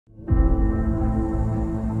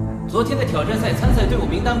昨天的挑战赛参赛队伍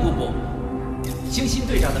名单公布，兴欣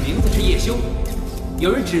队长的名字是叶修。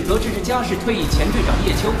有人指责这是家世退役前队长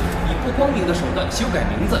叶修以不光明的手段修改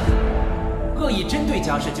名字，恶意针对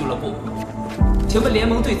家世俱乐部。请问联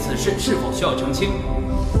盟对此事是否需要澄清？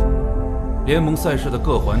联盟赛事的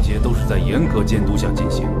各环节都是在严格监督下进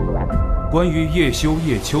行。关于叶修、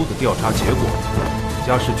叶秋的调查结果，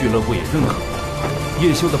家世俱乐部也认可。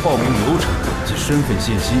叶修的报名流程及身份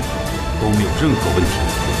信息都没有任何问题。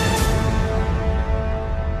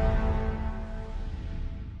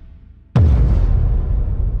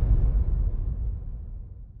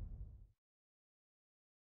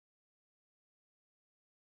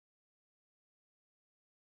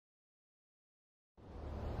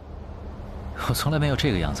我从来没有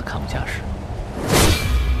这个样子看过家世，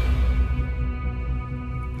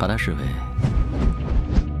把他视为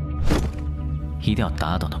一定要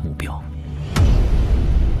打倒的目标。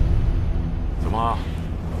怎么？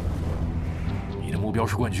你的目标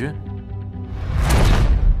是冠军？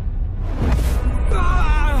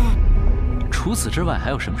除此之外，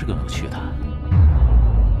还有什么是更有趣的？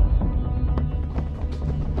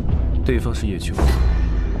对方是叶秋。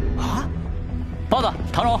啊！包子、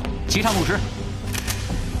唐荣，齐上50。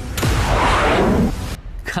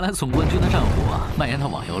看来总冠军的战火蔓延到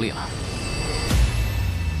网游里了。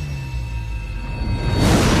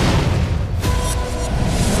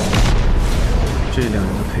这两人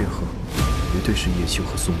的配合，绝对是叶秋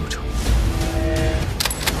和宋若成。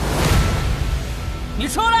你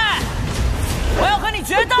出来！我要和你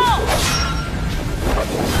决斗！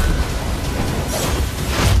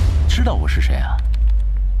知道我是谁啊？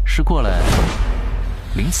是过来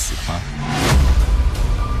领死吗？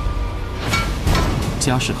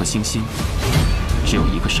家世和兴欣只有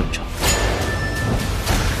一个胜者，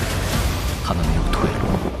他们没有退路，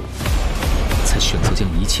才选择将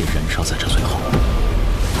一切燃烧在这最后。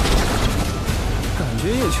感觉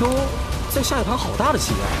叶秋在下一盘好大的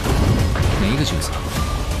棋啊！每一个角色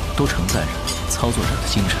都承载着操作者的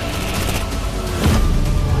精神，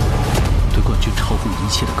对冠军超乎一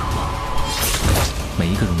切的渴望。每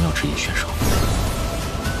一个荣耀职业选手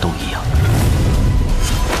都一样。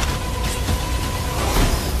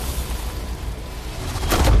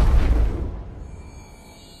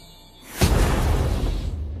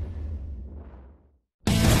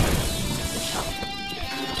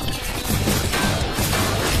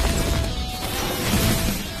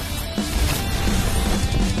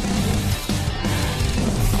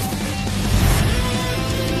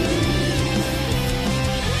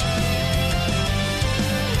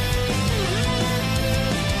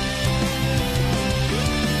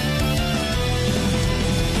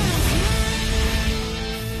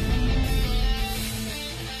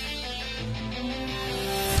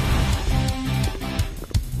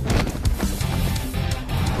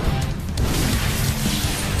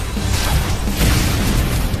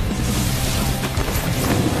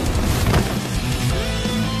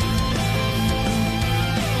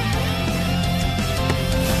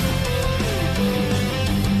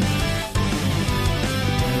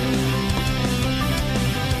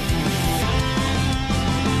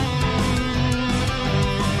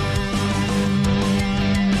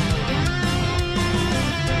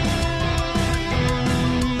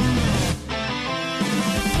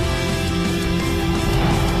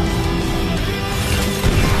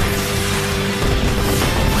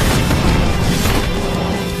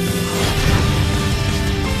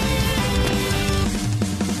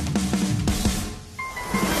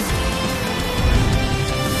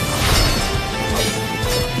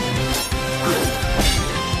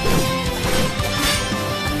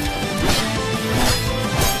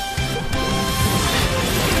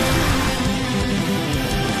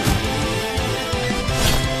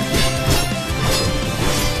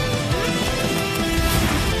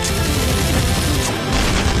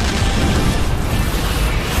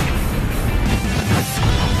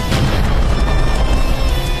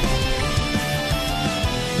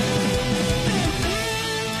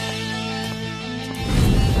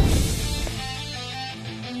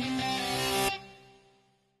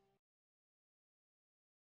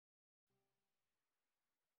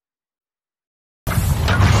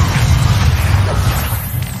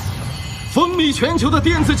风靡全球的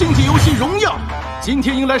电子竞技游戏《荣耀》，今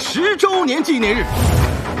天迎来10周年纪念日，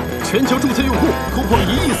全球注册用户突破1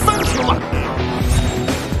亿3千万。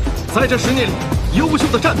在这10年里，优秀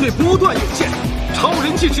的战队不断涌现，超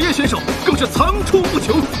人气职业选手更是层出不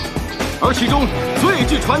穷。而其中最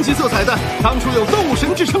具传奇色彩的，当初有斗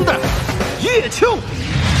神之称的叶秋。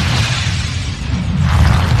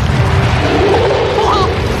不好，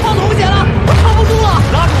炮筒不捡了，我扛不住了！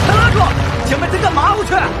拉住，快拉住！前面在干嘛？我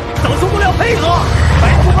去！走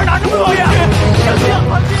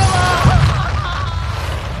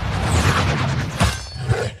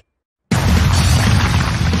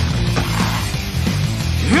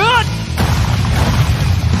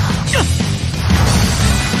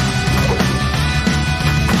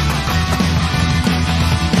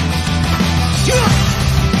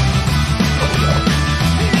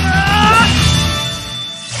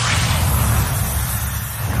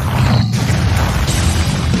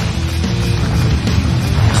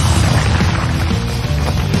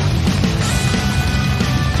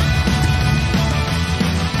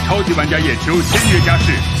家叶秋签约嘉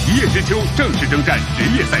世，一叶知秋正式征战职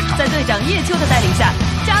业赛场。在队长叶秋的带领下，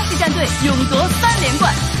嘉世战队勇夺3连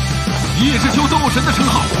冠。叶知秋斗神的称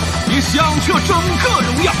号也响彻整个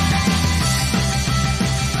荣耀。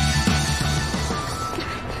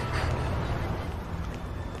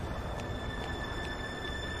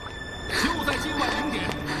就在今晚0点，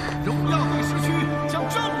荣耀第10区将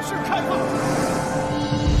正式开放。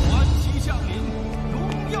欢旗降临，荣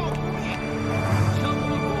耀不灭，让我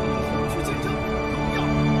们共同去见证荣耀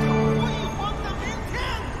辉煌的明天。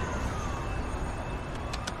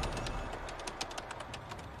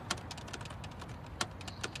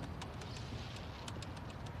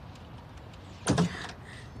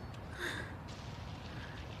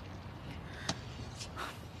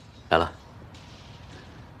来了，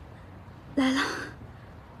来了。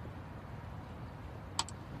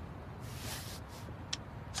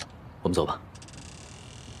我们走吧。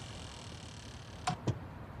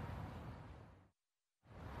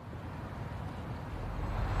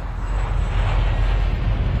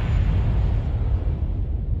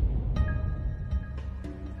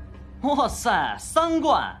哇塞，3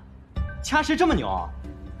冠，嘉世这么牛，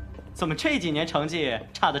怎么这几年成绩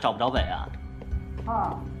差的找不着北啊？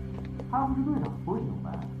他不是队长，不会牛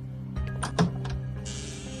呗？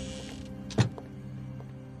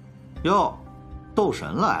哟，斗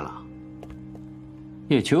神来了。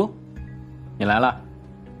叶秋，你来了，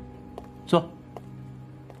坐。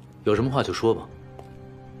有什么话就说吧。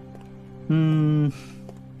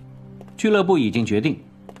俱乐部已经决定，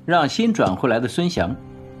让新转回来的孙翔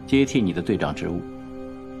接替你的队长职务。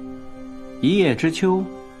一叶知秋，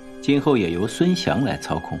今后也由孙翔来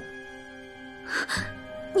操控。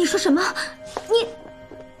你说什么？你……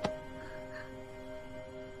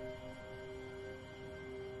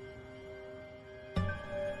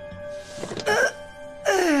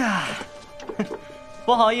哎呀，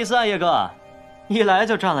不好意思啊，叶哥，一来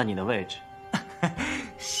就占了你的位置。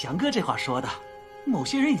翔哥这话说的，某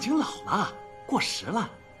些人已经老了，过时了。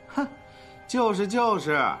哼，就是。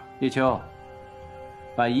叶秋，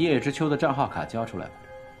把一叶知秋的账号卡交出来吧。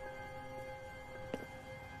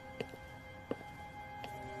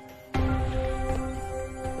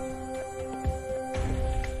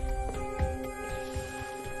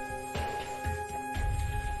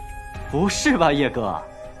不是吧，叶哥，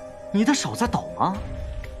你的手在抖吗？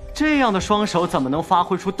这样的双手怎么能发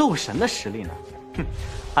挥出斗神的实力呢？哼，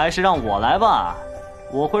还是让我来吧，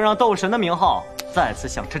我会让斗神的名号再次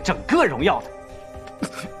响彻整个荣耀的。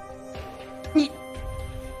你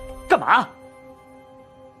干嘛？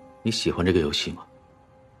你喜欢这个游戏吗？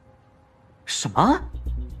什么？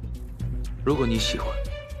如果你喜欢，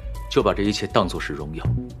就把这一切当作是荣耀，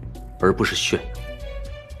而不是炫耀。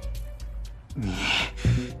你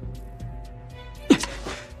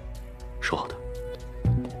说好的。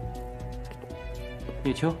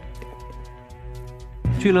叶秋，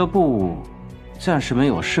俱乐部暂时没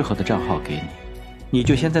有适合的账号给你，你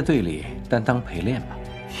就先在队里担当陪练吧。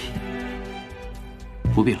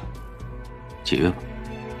不必了，解约吧。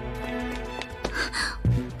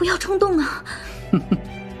不要冲动啊！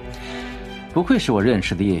不愧是我认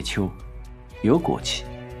识的叶秋，有骨气。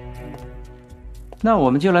那我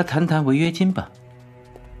们就来谈谈违约金吧。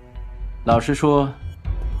老实说，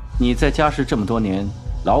你在嘉世这么多年，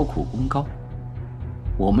劳苦功高，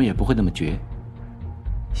我们也不会那么绝。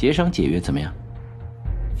协商解约怎么样？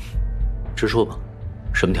直说吧，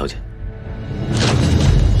什么条件？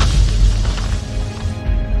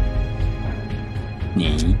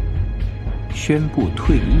你宣布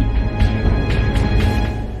退役。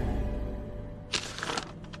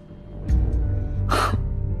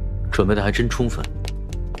准备的还真充分。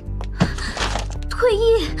退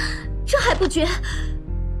役，这还不绝？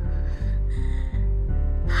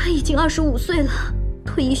他已经25岁了，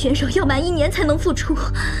退役选手要满1年才能复出。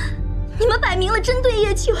你们摆明了针对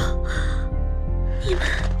叶秋，你们……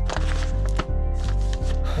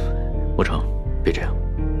莫成，别这样。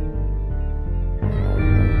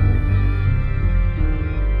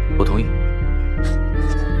我同意。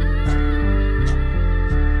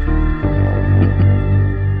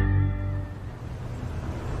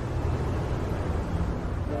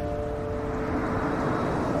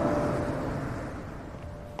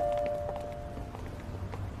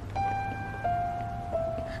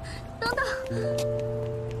等等，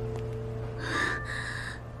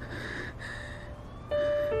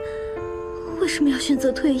为什么要选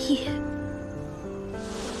择退役？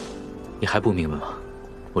你还不明白吗，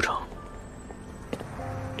莫成？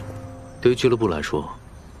对于俱乐部来说，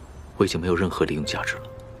我已经没有任何利用价值了。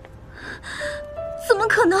怎么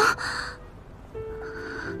可能？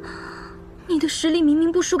你的实力明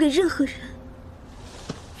明不输给任何人。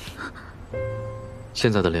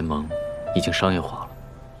现在的联盟已经商业化了，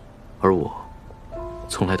而我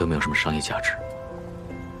从来都没有什么商业价值。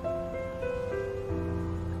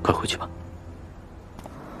快回去吧。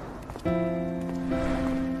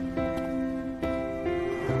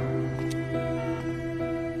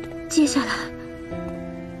接下来，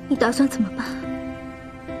你打算怎么办？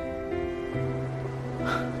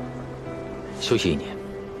休息1年，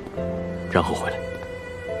然后回来。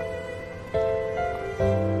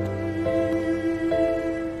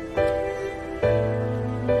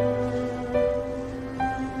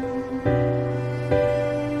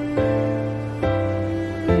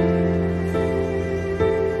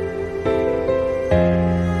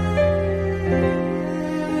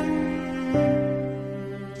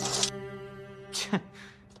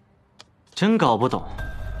真搞不懂，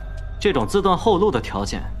这种自断后路的条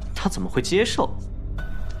件，他怎么会接受？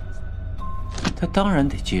他当然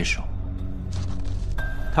得接受，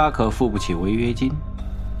他可付不起违约金。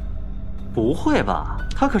不会吧？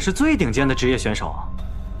他可是最顶尖的职业选手。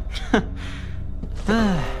哼，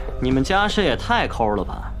哎，你们家世也太抠了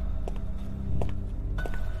吧？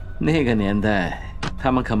那个年代，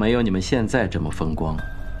他们可没有你们现在这么风光，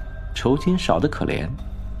酬金少得可怜。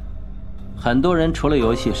很多人除了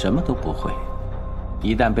游戏什么都不会，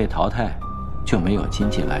一旦被淘汰，就没有经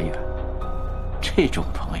济来源。这种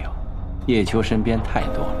朋友，叶秋身边太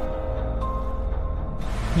多了。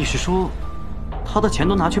你是说，他的钱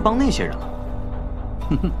都拿去帮那些人了？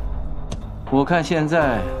哼哼，我看现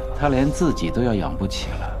在他连自己都要养不起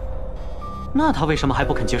了。那他为什么还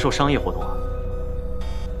不肯接受商业活动啊？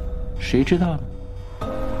谁知道呢？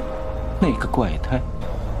那个怪胎。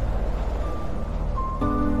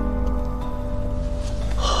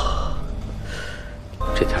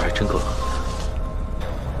这天还真够冷的。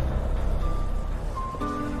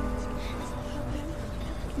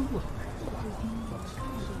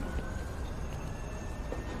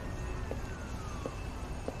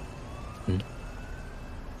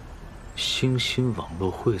兴欣网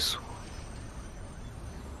络会所。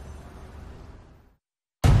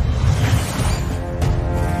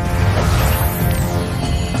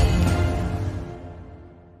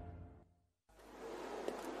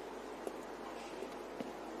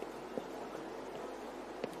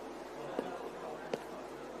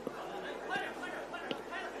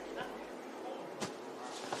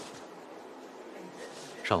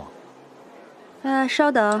上网。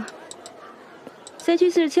稍等。C 区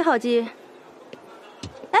47号机。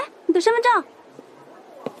哎，你的身份证。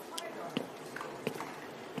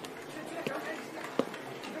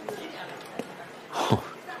哦，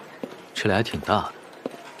这里还挺大的。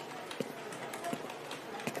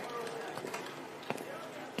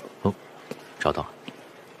哦，找到了。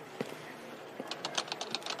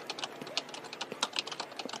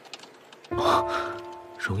哦，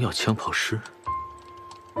荣耀枪炮师。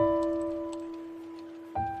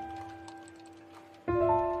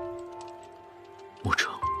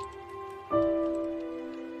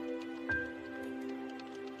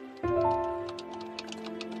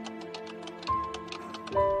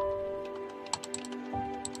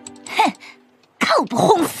我不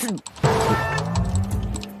轰死你！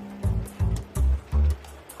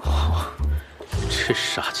哦，这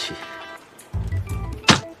杀气！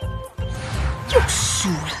又输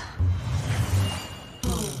了。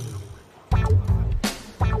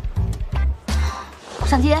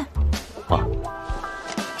上街。啊。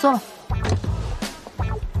坐了。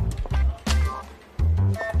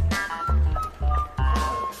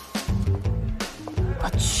我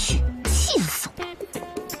去，气死我！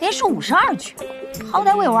连输52局。好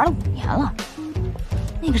歹我也玩了5年了，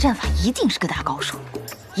那个战法一定是个大高手，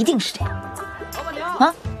一定是这样。老板娘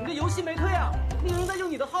啊，你的游戏没退啊？那个人在用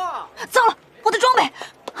你的号啊！糟了，我的装备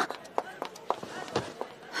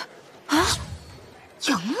啊，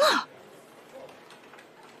赢了。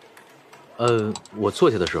我坐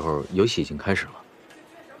下的时候，游戏已经开始了。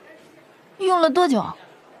用了多久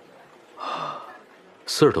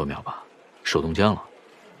？40多秒吧，手动将了，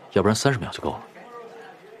要不然30秒就够了。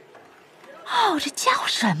哦，这家伙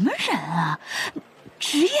什么人啊？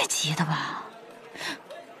职业级的吧？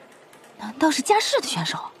难道是嘉世的选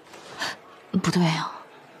手？不对啊，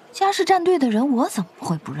嘉世战队的人我怎么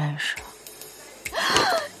会不认识？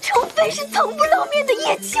除非是从不露面的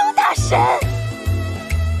叶秋大神。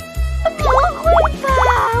不会吧？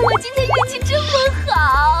我今天运气这么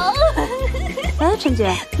好。哎，陈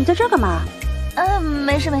姐，你在这儿干嘛？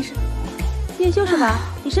没事没事。叶修是吧？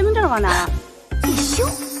你身份证往哪了？叶修。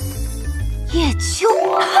叶秋，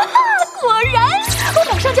果然，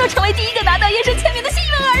我马上就要成为第一个拿到叶生签名的幸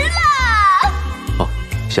运儿啦！哦，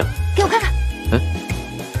行，给我看看。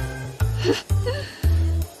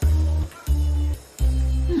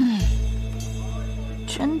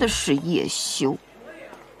的是叶修，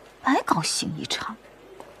白高兴一场。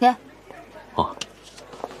给。哦，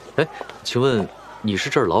哎，请问你是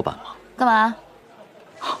这儿老板吗？干嘛？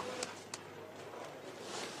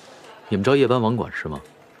你们招夜班网管是吗？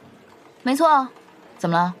没错，怎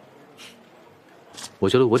么了？我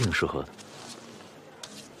觉得我挺适合的。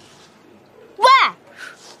喂！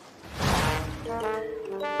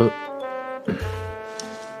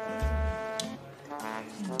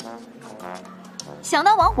想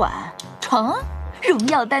当网管，成啊！荣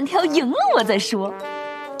耀单挑赢了我再说。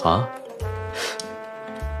啊？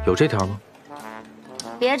有这条吗？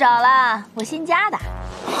别找了，我新加的。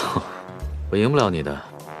我赢不了你的，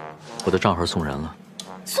我的账号送人了。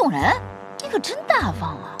送人？你可真大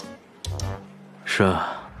方啊！是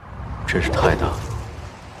啊，真是太大了。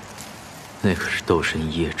那可是斗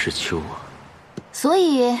神叶知秋啊。所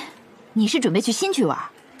以，你是准备去新区玩？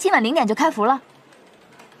今晚0点就开服了。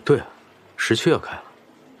对啊，10区要开了。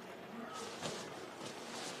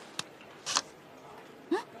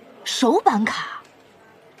嗯，手板卡。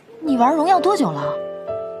你玩荣耀多久了？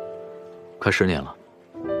快10年了。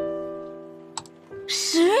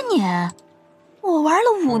10年？我玩了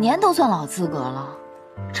5年都算老资格了，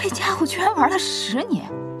这家伙居然玩了10年，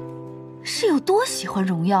是有多喜欢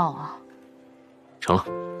荣耀啊？成了。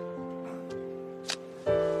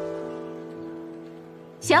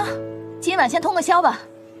行，今晚先通个宵吧，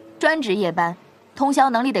专职夜班，通宵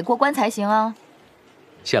能力得过关才行啊。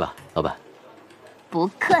谢了，老板。不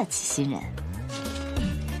客气，新人。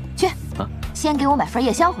去，先给我买份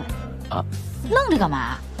夜宵回来。啊，愣着干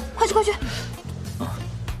嘛？快去快去！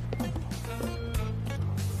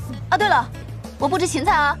啊，对了，我布置芹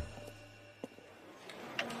菜啊。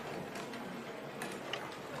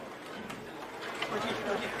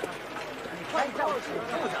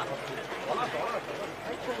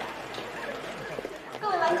各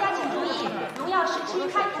位玩家请注意，荣耀10区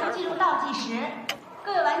开服进入倒计时。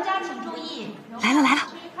各位玩家请注意，来了来了，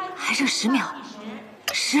还剩10秒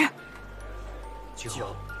，10、9、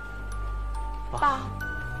8、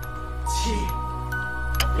7、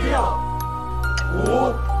6、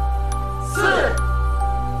5、4、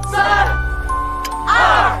3、2、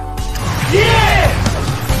1。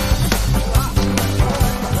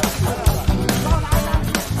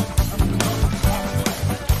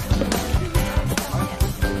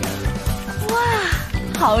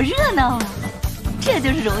好热闹啊！这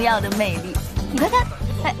就是荣耀的魅力。你快看，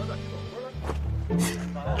哎，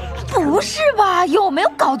不是吧？有没有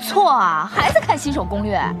搞错啊？还在看新手攻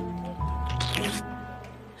略？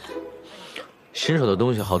新手的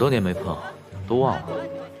东西好多年没碰，都忘了。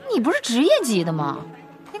你不是职业级的吗？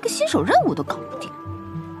连个新手任务都搞不定。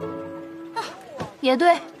也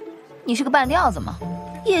对，你是个半吊子嘛。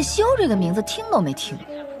叶修这个名字听都没听过，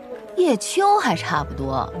叶秋还差不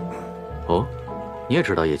多。哦。你也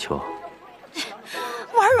知道叶秋？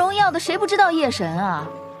玩荣耀的谁不知道叶神啊？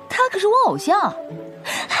他可是我偶像。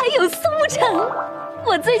还有苏沐橙，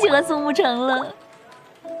我最喜欢苏沐橙了。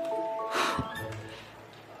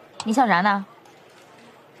你笑啥呢？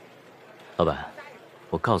老板，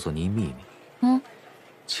我告诉你一秘密。嗯。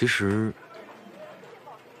其实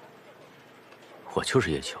我就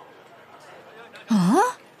是叶秋。啊？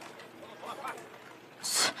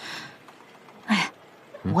哎，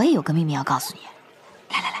我也有个秘密要告诉你。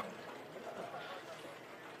来，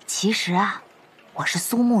其实啊，我是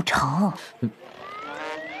苏沐橙。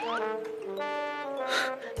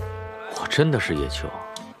我真的是叶秋。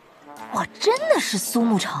我真的是苏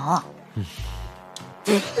沐橙。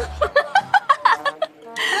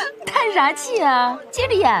叹啥气啊？接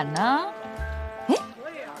着演呢。哎，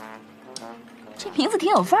这名字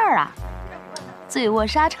挺有范儿啊！醉卧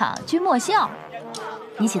沙场君莫笑，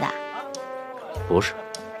你起的？不是，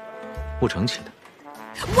沐橙起的。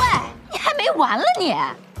喂，你还没完了你！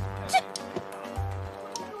这，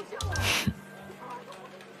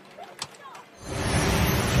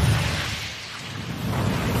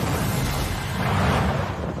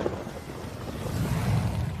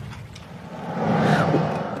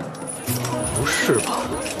不是吧？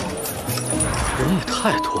人也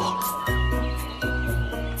太多了。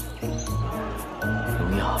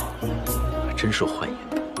荣耀还真受欢迎。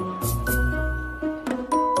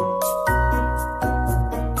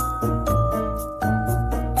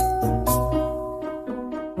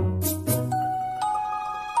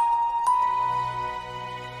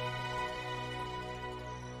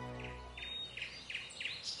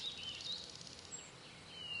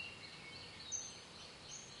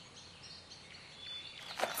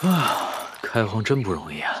啊，开荒真不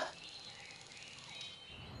容易啊！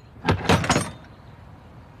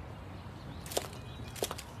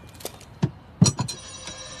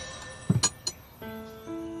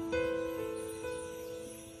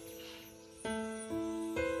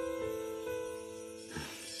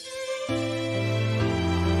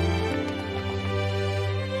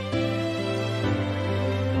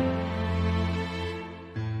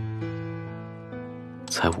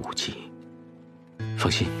才5级，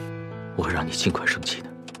放心，我会让你尽快升级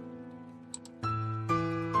的。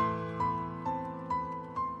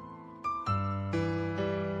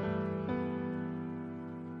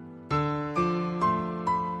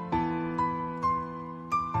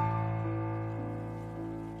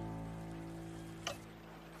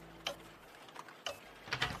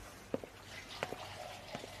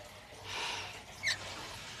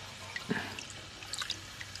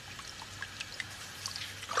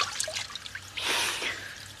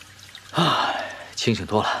清醒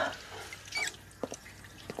多了。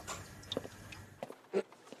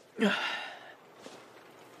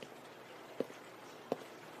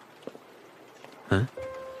嗯，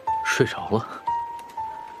睡着了，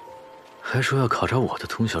还说要考察我的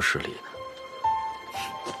通宵实力呢。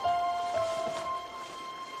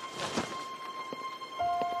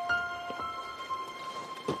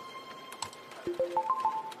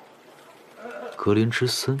格林之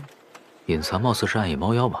森，隐藏貌似是暗夜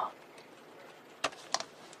猫妖吧？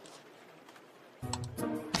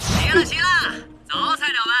齐了齐了，走，菜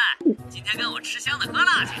鸟们，今天跟我吃香的喝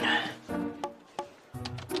辣去。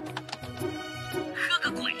喝个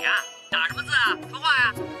鬼呀！打什么字啊？说话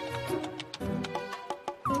呀！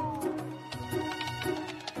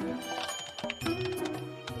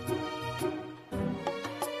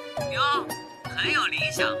哟，很有理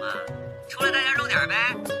想嘛，出来大家揉点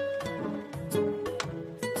呗。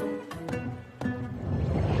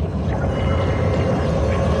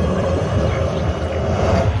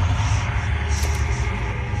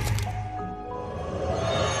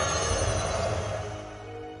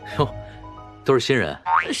都是新人。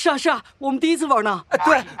是啊是啊，我们第一次玩呢。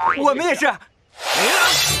对，我们也是。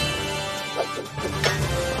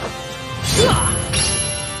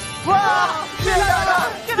哇！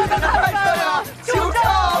这个太帅了！求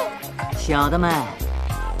招！小的们，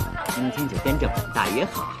今天就跟着本大爷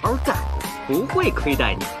好好干，不会亏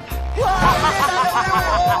待你。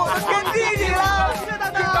哇！天弟弟了！谢大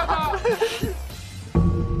大！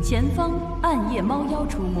前方暗夜猫妖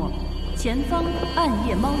出没，前方暗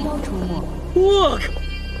夜猫妖出没。我靠！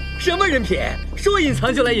什么人品？说隐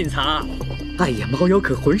藏就来隐藏！暗夜猫妖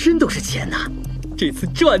可浑身都是钱呐，这次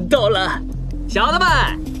赚到了！小的们，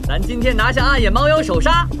咱今天拿下暗夜猫妖首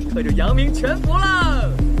杀，可就扬名全服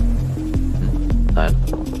了！来了。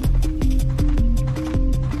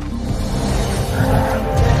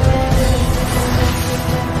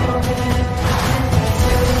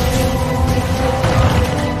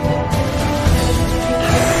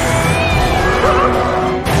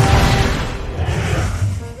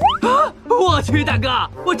我去，大哥，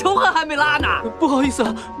我仇恨还没拉呢。不好意思，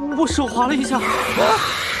我手滑了一下。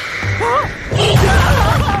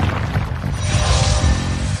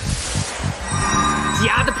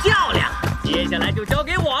夹得漂亮，接下来就交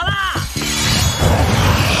给我了。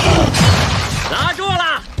拉住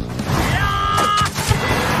了，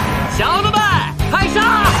小子们，开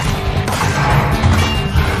杀！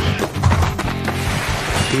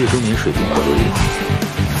毕业周年水平过多一。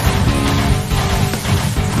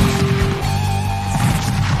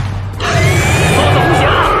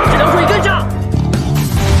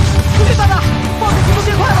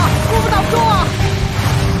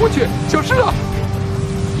我去，小事啊！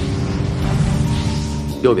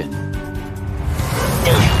右边。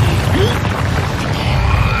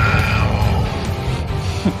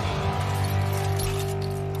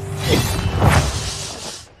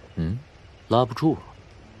嗯，拉不住了，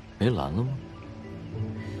没蓝了吗？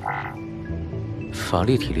法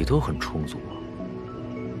力、体力都很充足啊。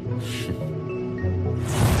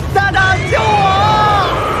大大救我！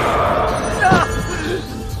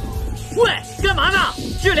喂，干嘛呢？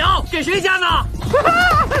治疗给谁下呢？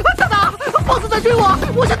大大 ，BOSS 在追我，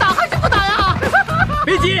我是打还是不打呀？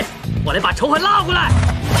别急，我来把仇恨拉回来。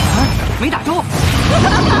没打中，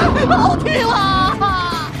好听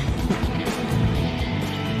了！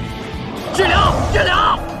治疗，治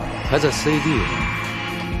疗！还在 CD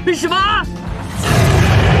呢。什么？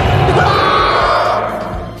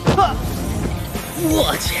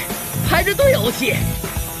我去，还是队友气！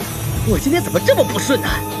我今天怎么这么不顺呢？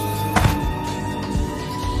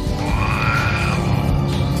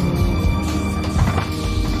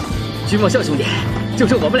君莫笑兄弟，就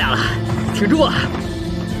剩我们俩了，挺住啊！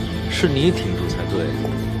是你挺住才对。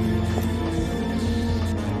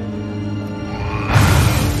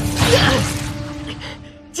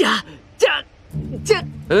加！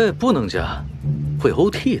哎，不能加，会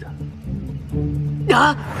OT 的。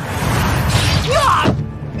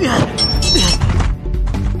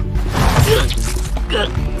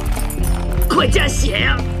快加血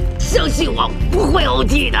呀！相信我，不会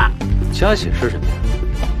OT 的。加血是什么呀？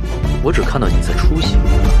我只看到你在出戏。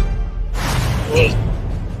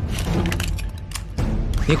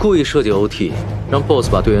你故意设计 OT， 让 BOSS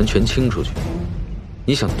把队员全清出去。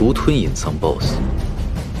你想独吞隐藏 BOSS，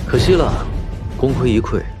 可惜了，功亏一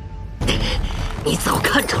篑。你早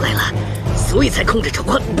看出来了，所以才控制仇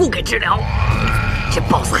恨不给治疗。这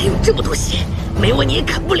BOSS 还有这么多血，没我你也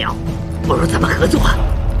啃不了。不如咱们合作，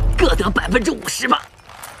各得50%吧。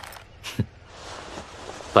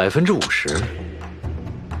50%？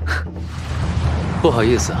不好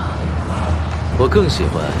意思啊，我更喜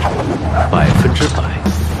欢100%。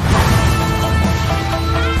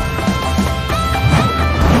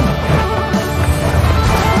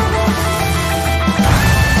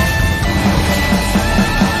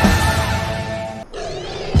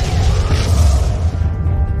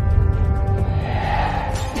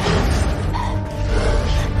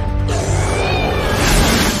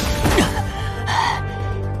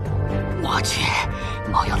我去，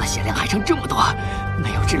猫妖的血量还剩这么多，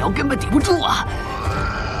没有治疗根本抵不住啊！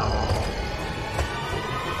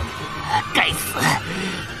该死，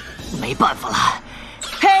没办法了。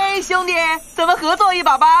嘿，兄弟，咱们合作一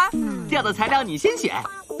把吧。调的材料你先选，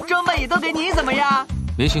装备也都给你，怎么样？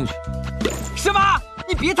没兴趣。什么？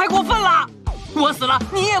你别太过分了！我死了，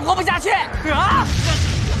你也活不下去啊！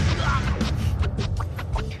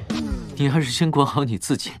你还是先管好你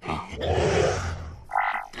自己吧。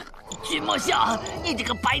君莫笑，你这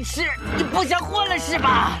个白痴，你不想混了是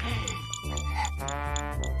吧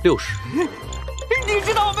？60。你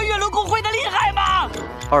知道我们月轮公会的厉害吗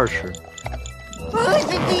？20。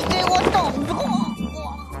你给我等着！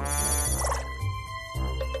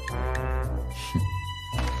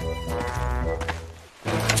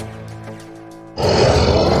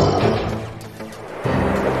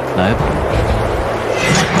来吧。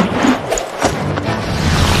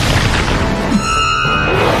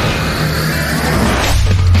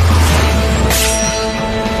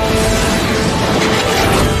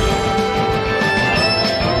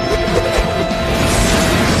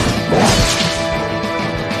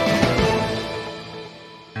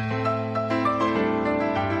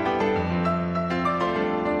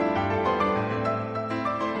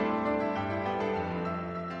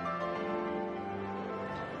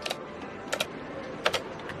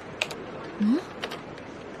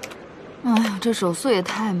这手速也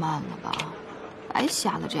太慢了吧，白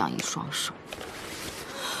瞎了这样一双手。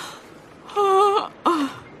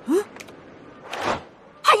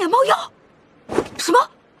暗夜猫妖，什么？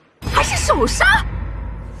还是手杀？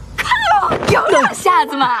看了，有两下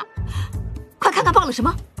子嘛！快看看爆了什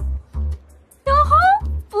么？哟吼，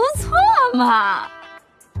不错嘛！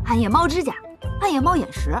暗夜猫指甲，暗夜猫眼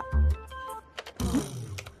石。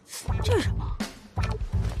这是什么？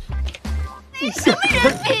你什么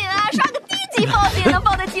人品啊？刷个低级 BOSS 也能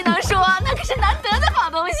爆的技能树，那可是难得的好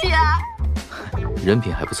东西啊！人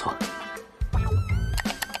品还不错。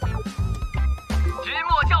君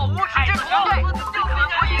莫笑无耻之徒，就可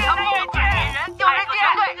图一场BOSS，野人救人界，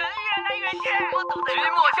越来越近。君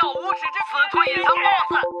莫笑无耻之徒，图一场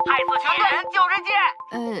BOSS，害死全队人救人界。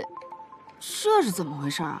这是怎么回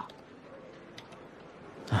事啊？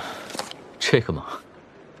这个嘛。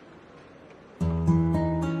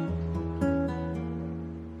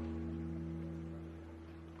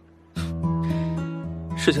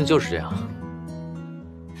事情就是这样。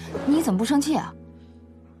你怎么不生气啊？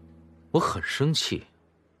我很生气。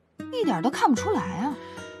一点都看不出来啊。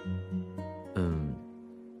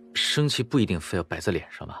生气不一定非要摆在脸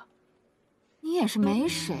上吧？你也是没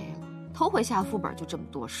谁了，头回下副本就这么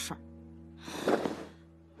多事儿。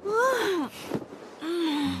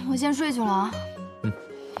我先睡去了啊。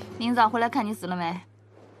明早回来看你死了没。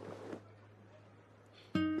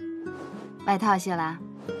外套卸了。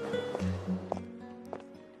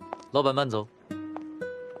老板慢走。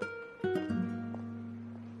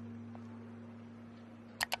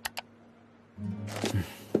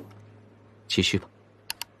继续吧。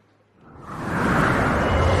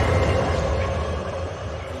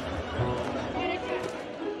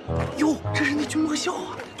哟，这是那君莫笑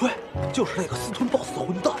啊！对，就是那个私吞 BOSS 的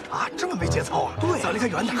混蛋啊！这么没节操啊！对，咱离他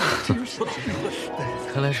远点。真是的，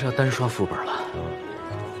看来是要单刷副本了。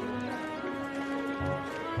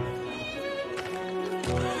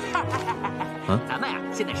咱们呀，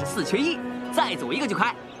现在是4缺1，再组一个就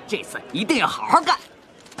开。这次一定要好好干。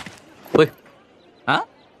喂，啊！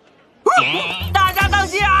大家当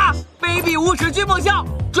心啊！卑鄙无耻君莫笑，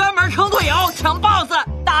专门坑队友抢 BOSS，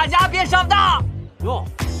 大家别上当。哟，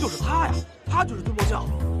就是他呀，他就是君莫笑。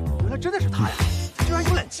原来真的是他呀，他居然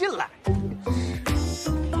有脸进来。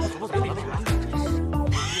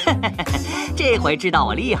这回知道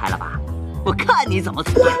我厉害了吧？我看你怎么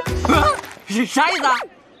死！是啥意思啊？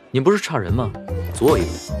你不是差人吗？左我一个。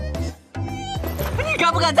你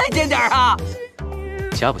敢不敢再减点啊？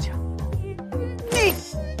加不加？你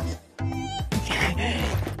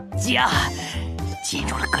加！进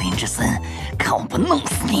入了格林之森，看我不弄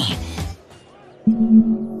死你！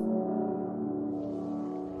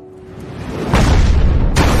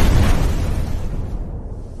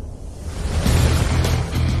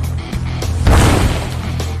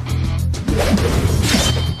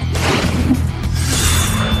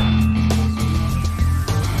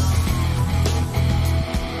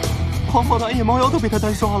狂暴的暗夜猫妖都被他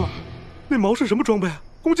单刷了，那毛是什么装备？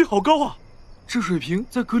攻击好高啊！这水平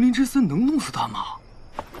在格林之森能弄死他吗？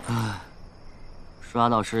唉，刷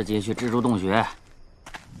到师级去蜘蛛洞穴。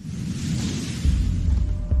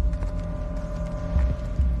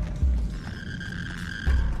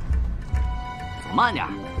走慢点，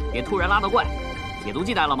别突然拉到怪。解毒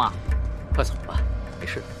剂带了吗？快走吧，没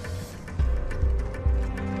事。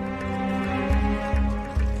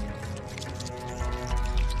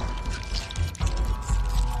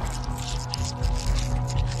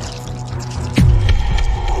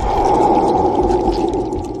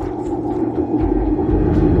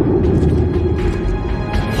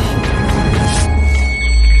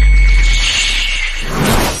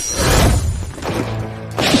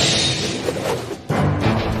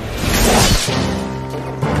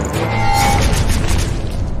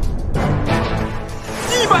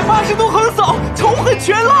180度横扫，仇恨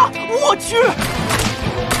全拉！我去！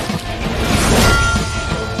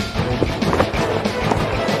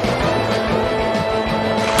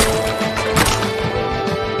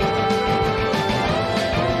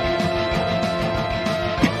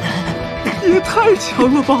也太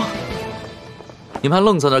强了吧！你们还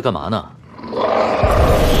愣在那儿干嘛呢？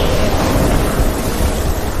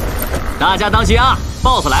大家当心啊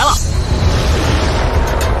 ，BOSS 来了！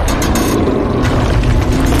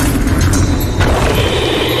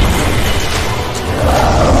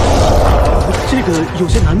这个有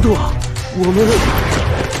些难度啊，我们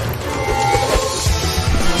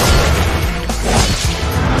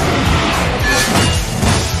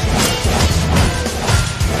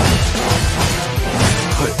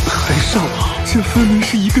还上啊！这分明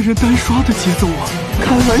是一个人单刷的节奏啊！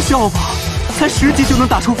开玩笑吧，才10级就能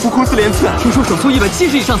打出浮空4连刺，听说手速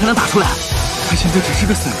170以上才能打出来。他现在只是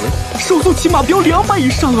个散人，手速起码标200以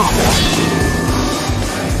上啊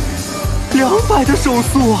！200的手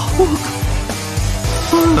速啊！我靠！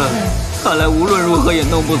看来无论如何也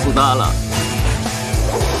弄不死他了。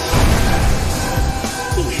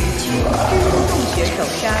第10区蜘蛛洞穴首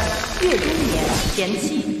杀，月中年、田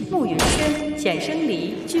七、慕云轩、浅生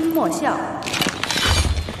离、君莫笑。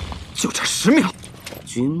就差10秒。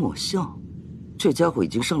君莫笑，这家伙已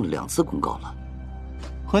经上了2次公告了。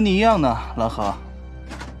和你一样呢，蓝河。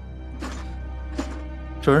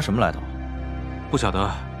这人什么来头？不晓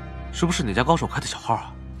得，是不是哪家高手开的小号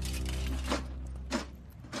啊？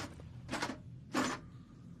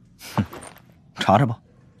查查吧。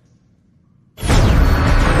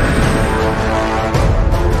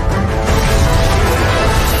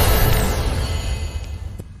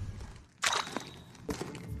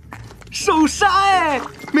首杀哎！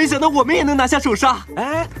没想到我们也能拿下首杀。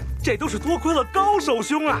哎，这都是多亏了高手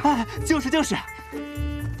兄啊！哎，就是。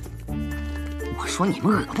我说你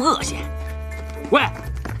们恶不恶心？喂，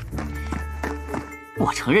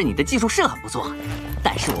我承认你的技术是很不错，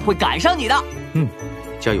但是我会赶上你的。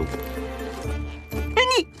加油！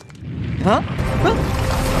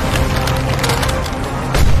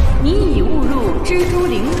你已误入蜘蛛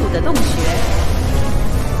领主的洞穴。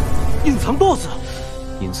隐藏 BOSS，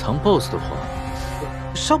 隐藏 BOSS 的话，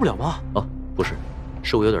杀不了吗？哦，不是，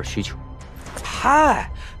是我有点需求。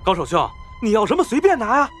嗨，高手兄，你要什么随便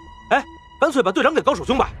拿呀！哎，干脆把队长给高手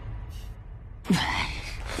兄吧。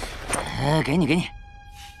给你。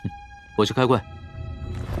我去开怪。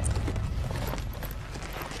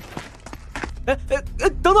哎，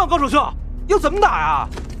等等，高手兄，要怎么打呀？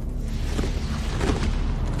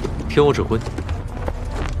听我指挥。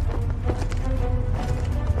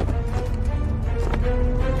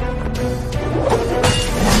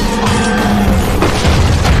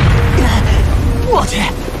我去，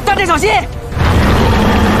大家小心！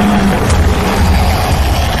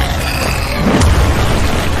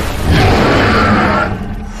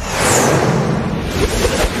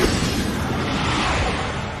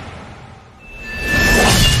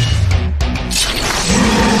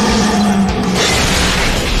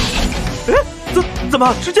怎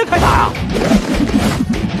么直接开打啊？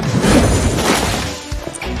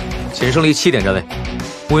浅胜利7点站位，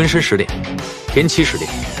慕云深10点，田七10点，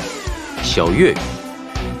小月月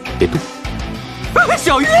别动。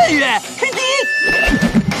小月月，你！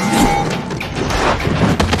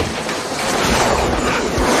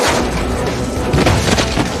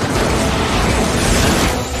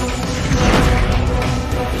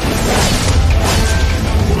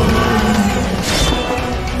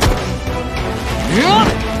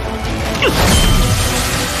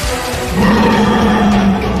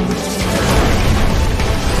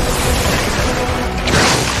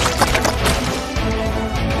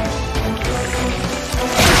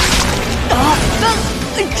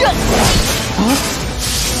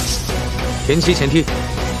前期前踢，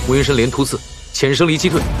乌云神连突刺，浅生离击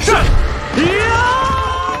退。是。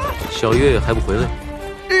小月还不回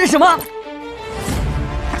来？什么？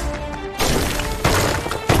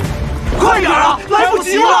快点啊！来不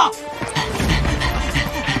及了！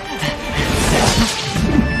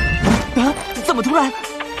啊！怎么突然？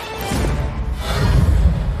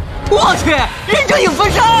我去！忍者影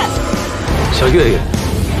分身！小月月，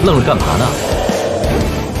愣着干嘛呢？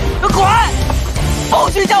滚！不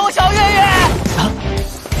许叫我小月月！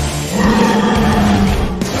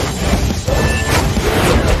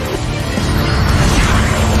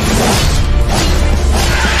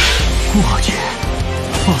我去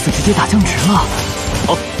 ，BOSS 直接打僵直了。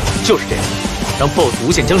好，就是这样，让 BOSS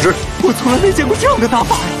无限僵直。我从来没见过这样的打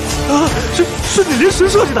法呀！啊，是你临时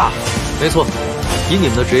设计的？没错，以你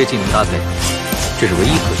们的职业技能搭配，这是唯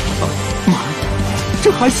一可行的方法。妈呀，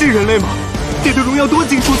这还是人类吗？得对荣耀多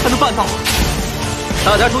精熟才能办到啊！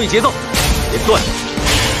大家注意节奏，别断，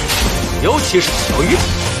尤其是小月。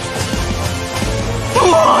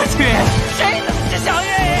我去，谁能是小月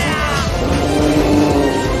月呀？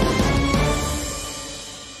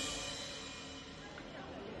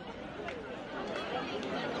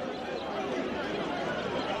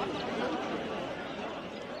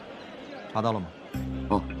查到了吗？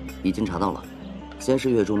哦，已经查到了。先是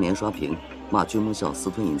月中连刷屏，骂君莫笑私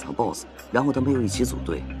吞隐藏 BOSS， 然后他们又一起组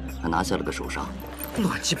队，还拿下了个首杀。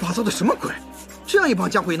乱七八糟的什么鬼？这样一帮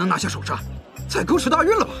家伙也能拿下首杀，太狗屎大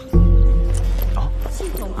运了吧！系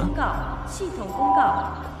统公告，系统公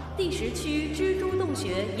告，第10区蜘蛛洞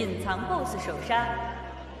穴隐藏 BOSS 首杀。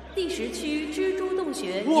第10区蜘蛛洞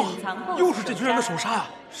穴隐藏 BOSS 又是这群人的首杀啊！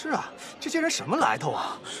是啊，这些人什么来头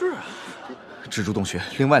啊？是啊，蜘蛛洞穴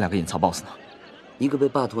另外2个隐藏 BOSS 呢？一个被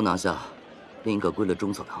霸图拿下，另一个归了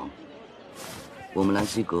中草堂。我们兰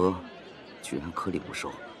溪阁居然颗粒不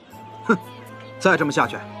收。哼，再这么下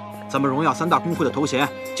去，咱们荣耀3大公会的头衔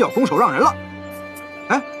就要拱手让人了。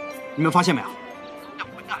哎，你们发现没有？这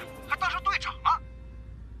混蛋还当上队长了。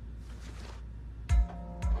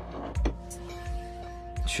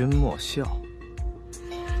君莫笑，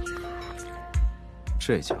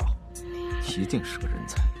这家伙一定是个人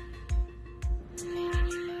才。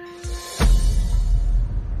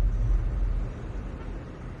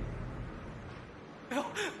哎呦，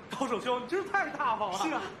高手兄，你真是太大方了！是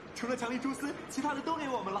啊，除了强力蛛丝，其他的都给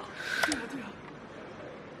我们了。对啊，对啊。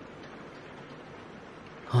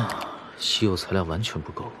啊，稀有材料完全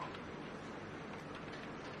不够。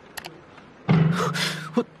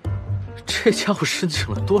我这家伙申请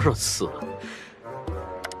了多少次了？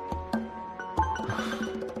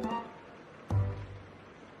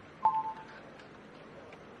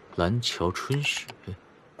蓝桥春雪，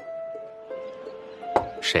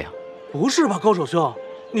谁呀？不是吧，高手兄，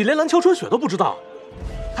你连蓝桥春雪都不知道？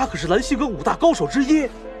他可是兰溪阁5大高手之一，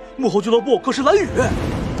幕后俱乐部可是蓝雨，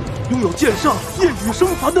拥有剑圣夜雨生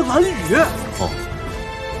凡的蓝雨。哦，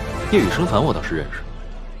夜雨生凡我倒是认识，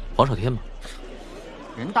黄少天嘛。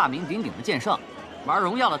人大名鼎鼎的剑圣，玩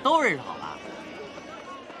荣耀的都认识好吧？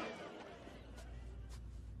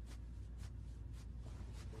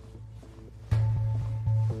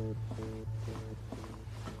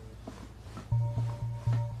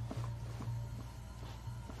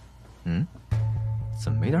嗯，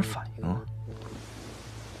怎么没点反应啊？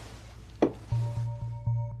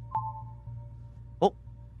哦，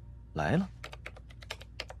来了。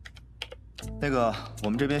那个，我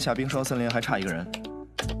们这边下冰霜森林还差1个人，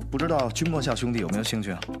不知道君莫笑兄弟有没有兴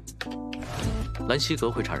趣啊？兰溪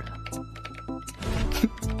阁会差人。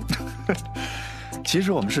其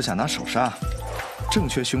实我们是想拿首杀，正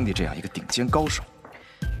缺兄弟这样一个顶尖高手。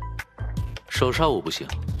首杀我不行，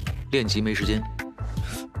练级没时间。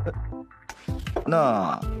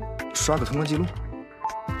那刷个通关记录，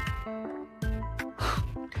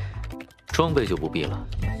装备就不必了。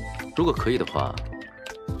如果可以的话，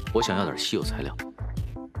我想要点稀有材料。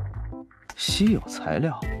稀有材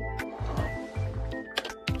料？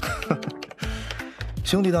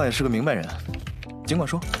兄弟倒也是个明白人，尽管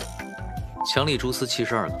说。强力蛛丝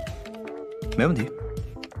72个，没问题。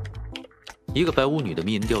1个白巫女的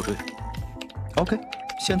迷银吊坠 ，OK，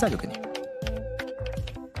 现在就给你。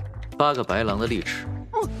8个白狼的利齿，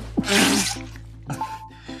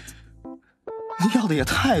你要的也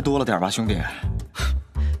太多了点吧，兄弟？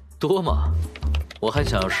多吗？我还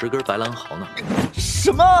想要10根白狼毫呢。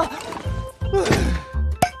什么？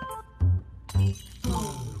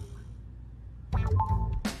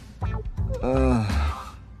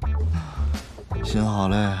心好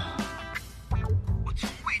累啊！我从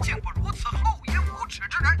未见过如此厚颜无耻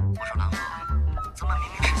之人。我说蓝河，咱们明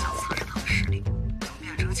明是想测试他的实力，怎么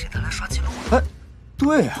变成请他来刷记录了？哎，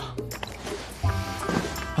对呀。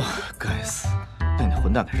啊，该死！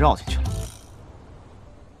混蛋给绕进去了。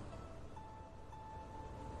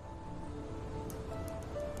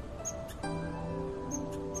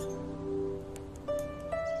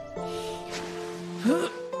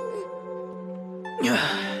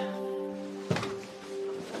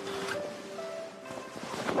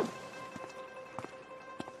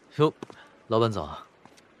哟，老板早啊。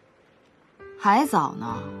还早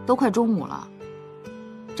呢，都快中午了。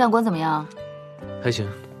战果怎么样？还行。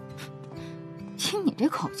听你这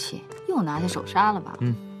口气，又拿下首杀了吧？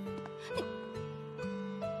嗯。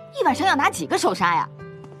一晚上要拿几个首杀呀？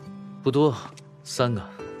不多，3个。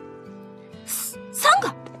3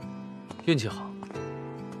个？运气好。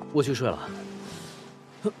我去睡了。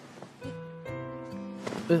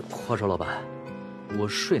话说老板，我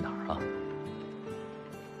睡哪儿啊？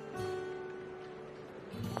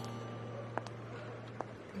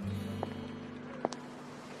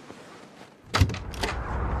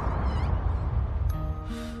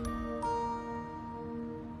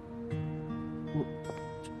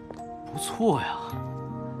不错呀，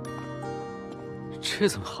这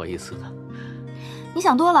怎么好意思呢？你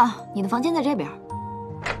想多了，你的房间在这边。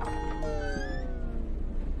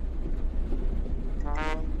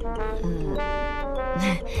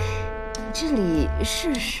这里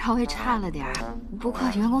是稍微差了点儿，不过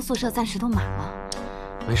员工宿舍暂时都满了。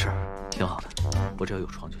没事，挺好的，我只要有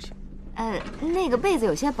床就行。那个被子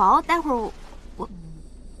有些薄，待会儿我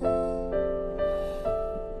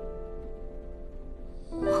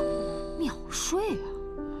秒睡啊！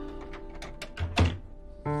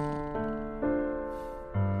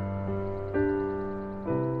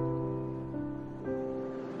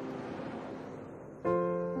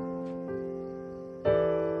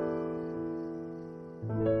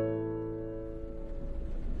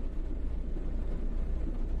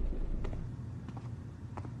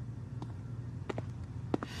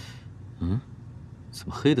怎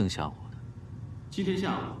么黑灯瞎火的？今天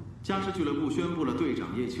下午，嘉世俱乐部宣布了队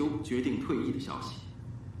长叶秋决定退役的消息。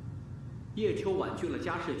叶秋婉拒了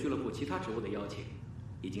嘉世俱乐部其他职务的邀请，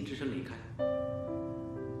已经只身离开。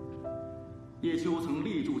叶秋曾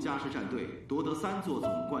力助嘉世战队夺得3座总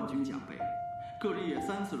冠军奖杯，个人也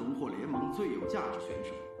3次荣获联盟最有价值选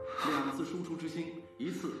手，2次输出之星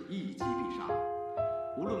，1次一击必杀。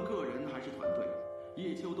无论个人还是团队，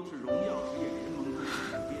叶秋都是荣耀职业联盟队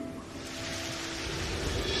的边锋。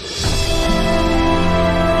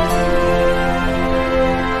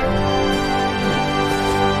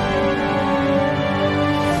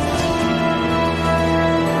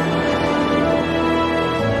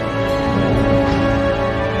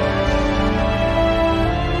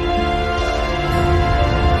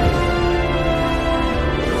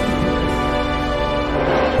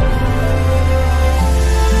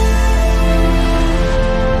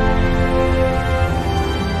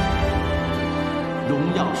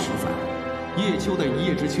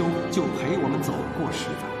就陪我们走过10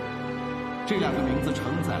载，这2个名字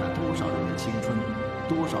承载了多少人的青春，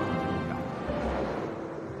多少人的荣耀。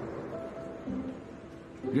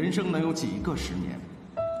人生能有几个10年？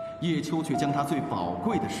叶秋却将他最宝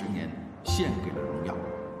贵的10年献给了荣耀。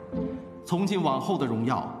从今往后的荣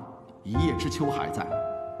耀，一叶知秋还在，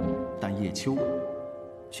但叶秋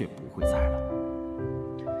却不会在了。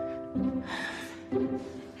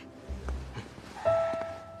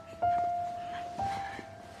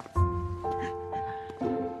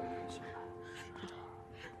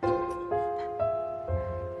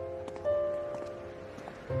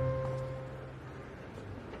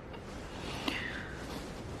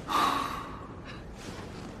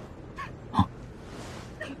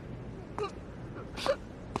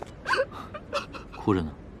哭着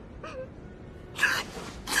呢。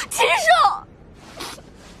禽兽！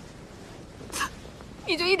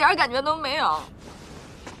你就一点感觉都没有？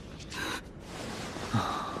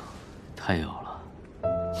太有了，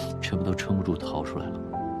这不都撑不住逃出来了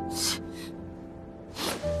吗？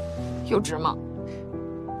有值吗？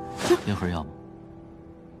烟盒要吗？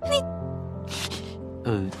你，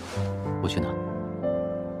我去拿。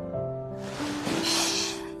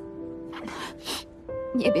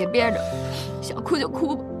你也别憋着，想哭就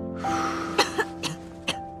哭吧。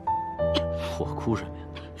我哭什么呀？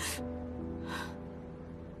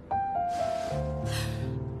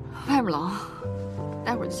外面冷，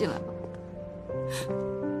待会儿进来吧。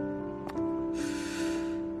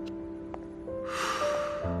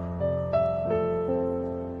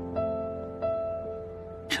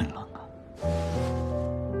真冷啊！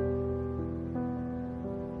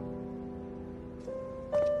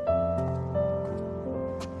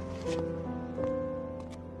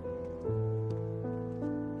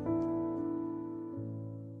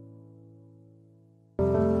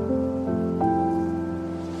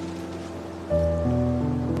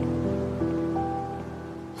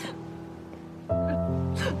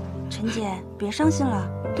陈姐，别伤心了，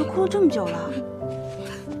都哭了这么久了。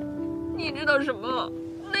你知道什么？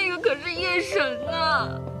那个可是夜神啊！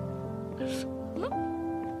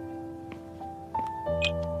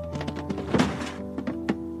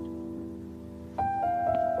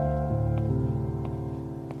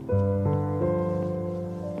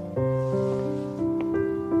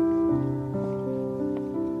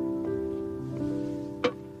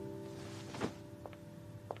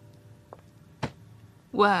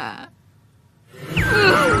喂，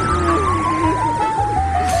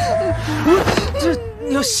这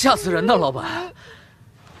你要吓死人的，老板！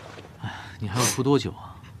你还要哭多久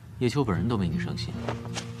啊？叶秋本人都没你伤心。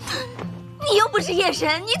你又不是夜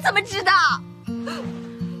神，你怎么知道？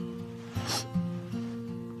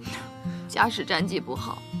家世战绩不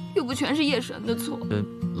好，又不全是夜神的错。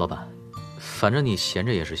老板，反正你闲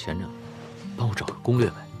着也是闲着，帮我找个攻略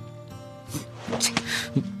呗。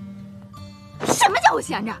什么叫我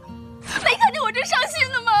闲着？没看见我这伤心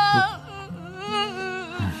的吗？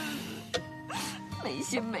没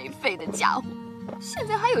心没肺的家伙，现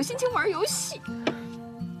在还有心情玩游戏。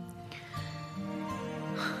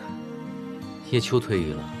叶秋退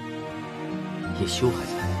役了，叶修还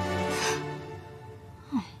在。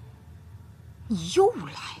你又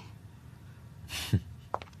来。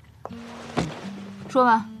说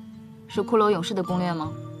吧，是骷髅勇士的攻略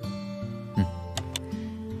吗？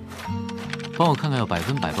帮我看看要100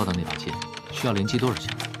分100爆的那把剑，需要连击多少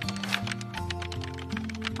下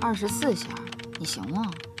？24下，你行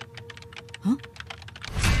吗？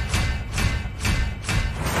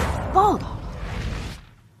爆到了，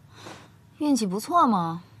运气不错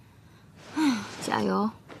嘛。加油！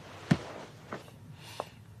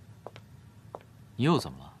你又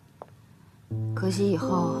怎么了？可惜以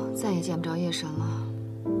后再也见不着夜神了。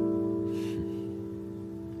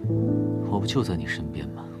我不就在你身边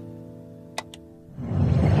吗？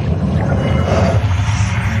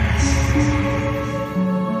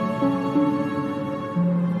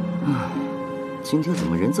今天怎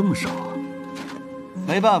么人这么少啊？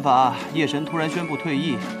没办法，夜神突然宣布退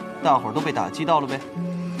役，大伙儿都被打击到了呗。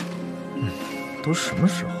都什么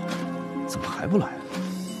时候了，怎么还不来啊？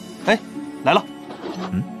哎，来了。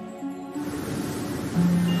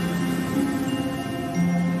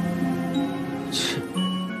切，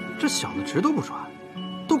这小子值都不转，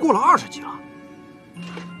都过了20级了。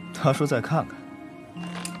他说再看看。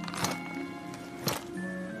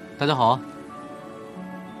大家好。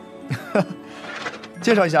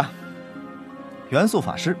介绍一下，元素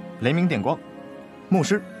法师雷鸣电光，牧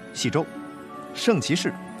师细周，圣骑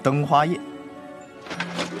士灯花叶，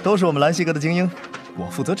都是我们蓝溪阁的精英，我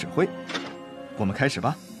负责指挥。我们开始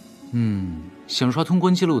吧。想刷通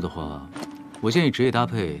关记录的话，我建议职业搭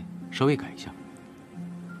配稍微改一下。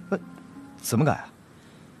怎么改啊？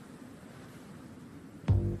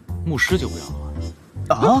牧师就不要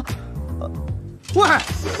了。啊？喂，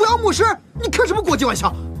不要牧师？你开什么国际玩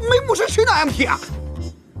笑？没牧师谁拿 MT 啊？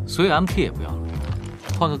所以 MT 也不要了，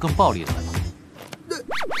换个更暴力的来吧。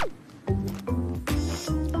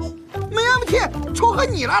没 MT， 仇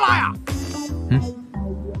恨你来拉呀！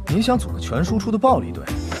你想组个全输出的暴力队，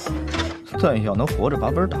但要能活着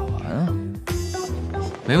把本打完啊。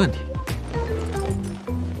没问题，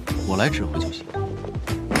我来指挥就行。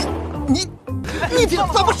你怎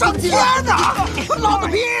么上天呢？老子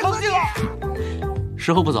劈死你！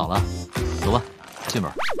时候不早了，走吧，进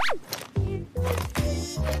门。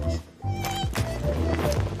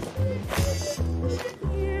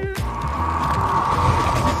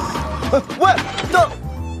喂，等，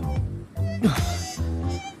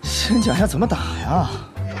先讲一下怎么打呀。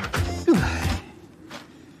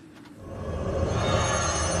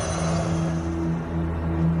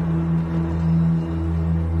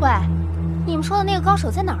喂，你们说的那个高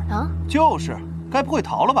手在哪儿呢？就是，该不会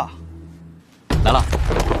逃了吧？来了，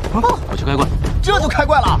我去开怪。这就开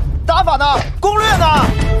怪了？打法呢？攻略呢？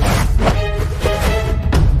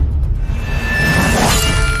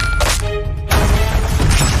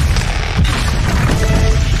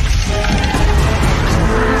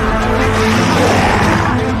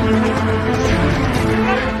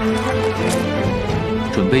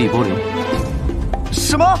准备一波流。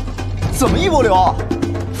什么？怎么一波流？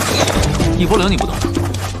一波流你不懂，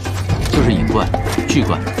就是引怪、聚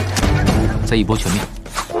怪，再一波全灭。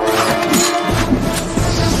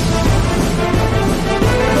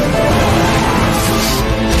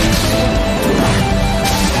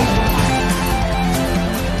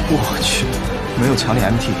我去，没有强力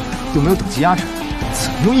MT， 又没有等级压制，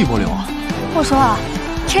怎么用一波流啊？我说啊，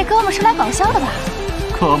这哥们是来搞笑的吧？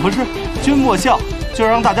可不是，君莫笑，就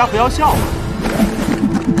让大家不要笑嘛。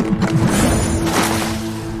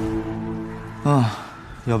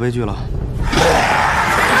要悲剧了。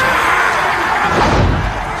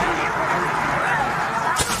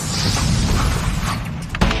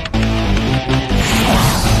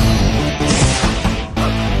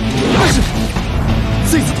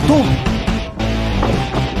这次不动。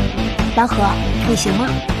蓝河，你行吗？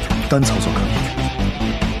单操作可以，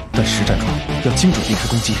但实战中要精准避开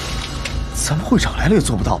攻击。咱们会长来了也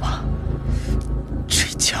做不到吧？这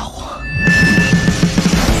家伙！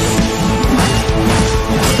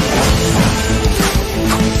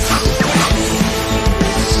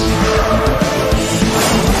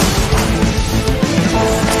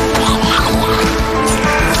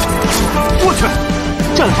我去，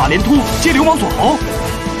战法连突接流氓锁喉，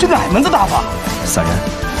这哪门子打法？散人。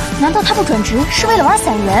难道他不转职是为了玩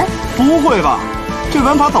散人？不会吧，这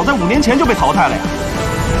玩法早在5年前就被淘汰了呀！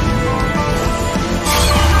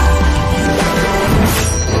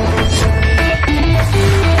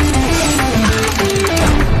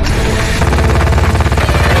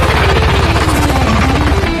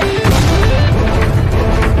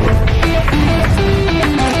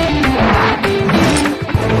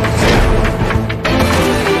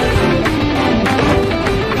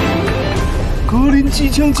机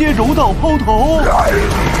枪接柔道抛投，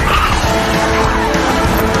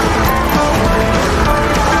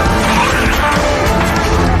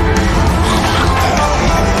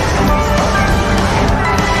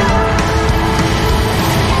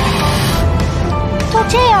都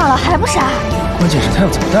这样了还不杀？关键是他要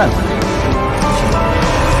怎么带回来？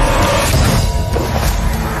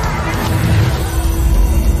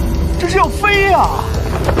这是要飞呀！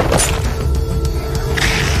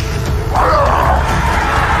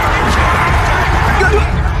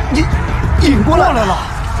你引过来了，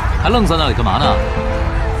还愣在那里干嘛呢？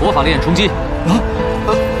佛法链冲击！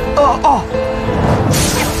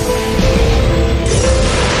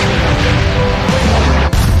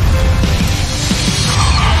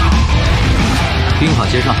兵法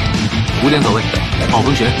接上，5点走位，暴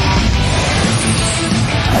风拳，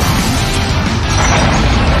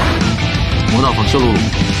魔道仿修鲁鲁。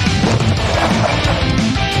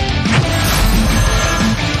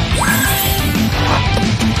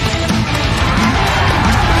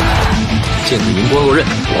剑子荧光落刃，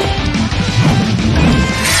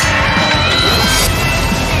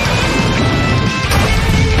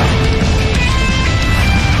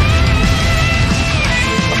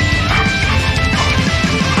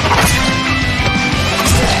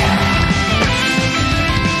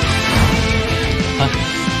看，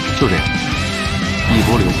就这样，一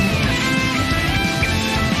波流。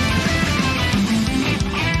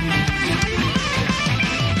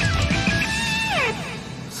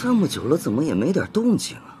这么久了，怎么也没点动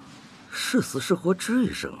静啊？是死是活，吱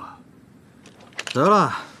一声啊！得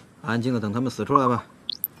了，安静的等他们死出来吧。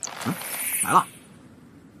来了。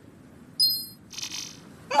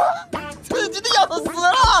刺激的要死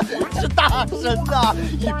了！是大神呐，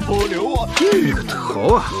一波流啊！这个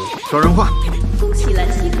头啊，说人话。恭喜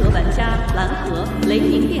兰溪河玩家蓝河、雷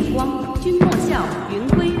鸣电光、君莫笑、云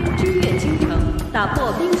归、知月倾城打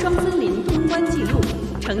破冰霜森林通关纪录，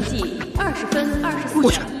成绩20分24秒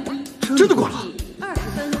11，真的过了20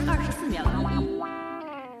分24秒11。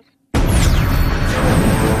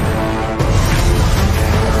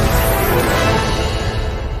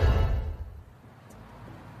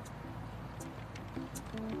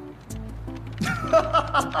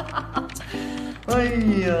哎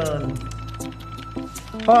呀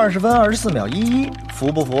，20分24秒11，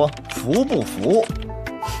服不服？服不服？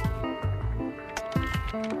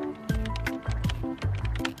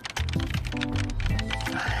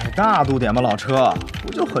哎，大度点吧，老车，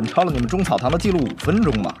不就狠超了你们中草堂的记录5分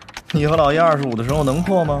钟吗？你和老爷25的时候能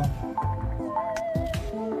破吗？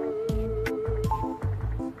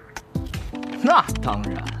那当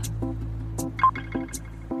然。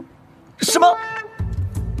什么？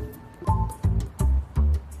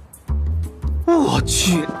我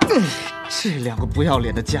去，这两个不要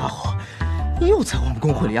脸的家伙，又在我们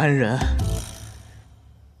公会里安人。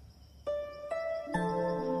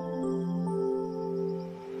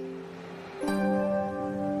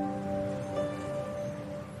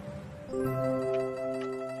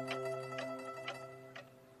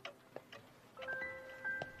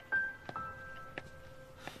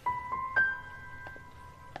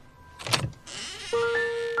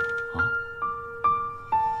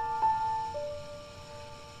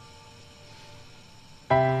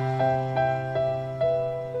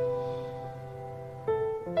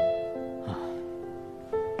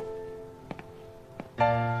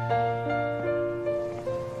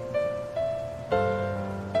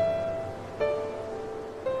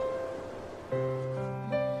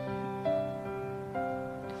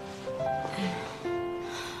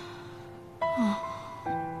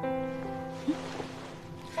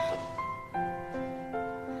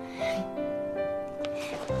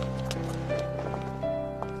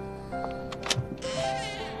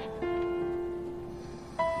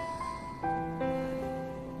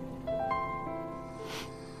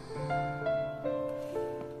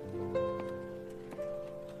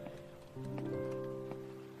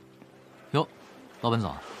老板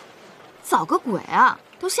早。早个鬼啊！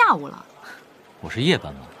都下午了。我是夜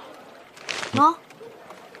班嘛。喏，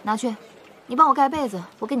拿去，你帮我盖被子，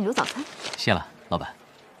我给你留早餐。谢了，老板。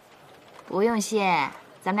不用谢，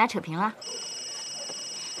咱们俩扯平了。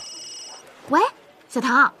喂，小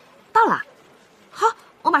唐，到了。好，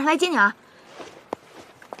我马上来接你啊。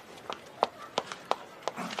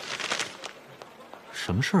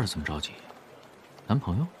什么事儿这么着急？男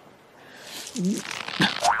朋友？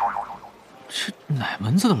这哪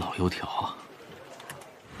门子的老油条啊？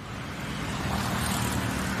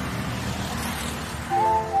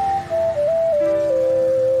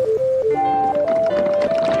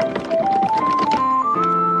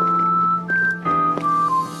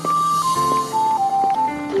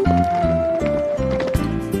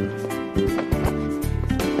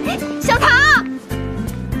小唐。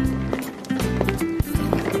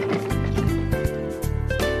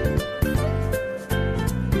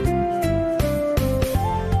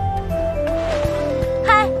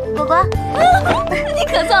你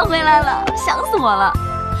可算回来了，想死我了！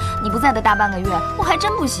你不在的大半个月，我还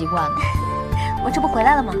真不习惯呢。我这不回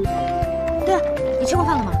来了吗？对啊，你吃过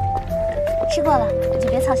饭了吗？吃过了，就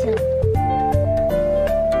别操心了。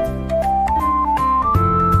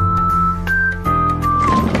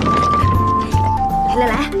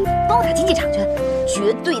来，帮我打竞技场去，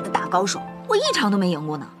绝对的大高手，我一场都没赢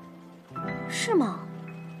过呢。是吗？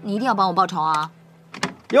你一定要帮我报仇啊！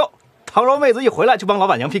哟，唐柔妹子一回来就帮老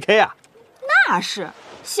板娘 PK 啊？那是，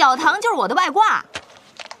小唐就是我的外挂。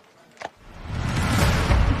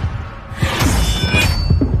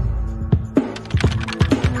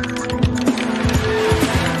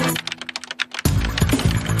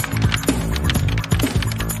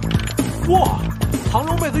哇，唐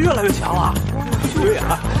柔妹子越来越强了。对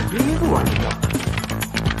呀，明明不玩荣耀。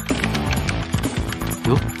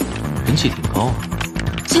哟，人气挺高啊。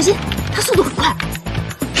小心，他速度很快。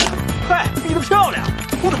嗨，比得漂亮，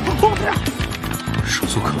我得碰碰他呀。手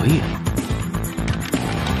速可以啊。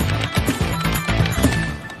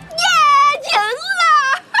耶，赢了！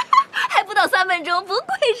还不到3分钟，不愧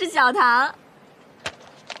是小唐。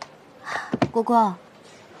果果，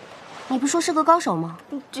你不说是个高手吗？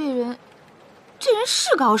这人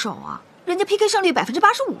是高手啊，人家 PK 胜率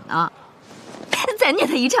85%呢。再虐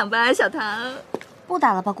他一场吧，小唐。不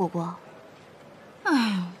打了吧，果果。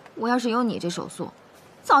哎，我要是有你这手速，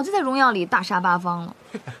早就在荣耀里大杀八方了。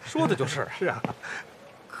说的就是。是啊。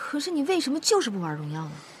可是你为什么就是不玩荣耀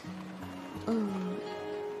呢？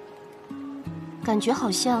感觉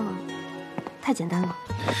好像太简单了。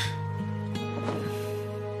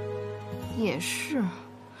也是，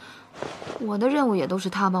我的任务也都是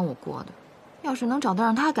他帮我过的。要是能找到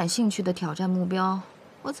让他感兴趣的挑战目标，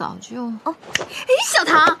我早就……哦，哎，小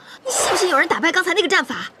唐，你信不信有人打败刚才那个战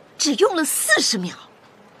法，只用了40秒？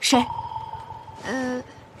谁？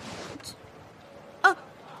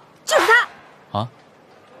就是他。啊！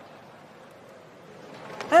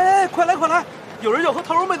哎，快来快来，有人要和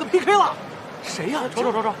唐柔妹子 PK 了。谁呀？找，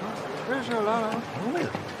真是来，唐柔妹子。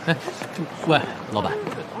哎，喂，老板，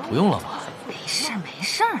不用了吧？没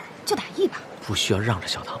事儿，就打1把。不需要让着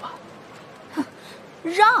小唐吧？哼，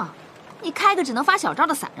让！你开个只能发小招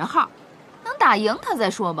的散人号，能打赢他再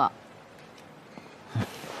说吧。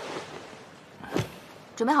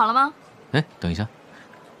准备好了吗？哎，等一下，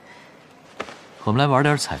我们来玩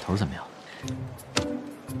点彩头怎么样？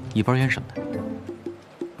一包烟什么的。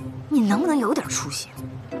你能不能有点出息？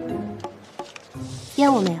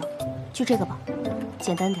烟我没有，就这个吧，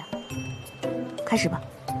简单点。开始吧。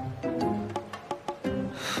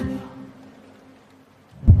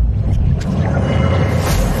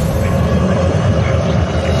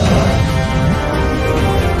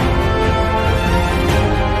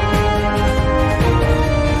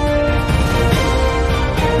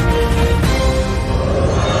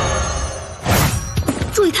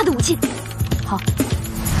注意他的武器。好。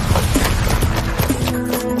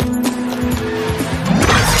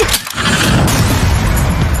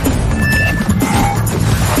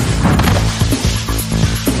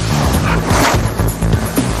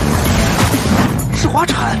是滑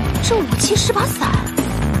铲，这武器是把伞。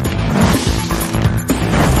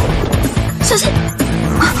小心！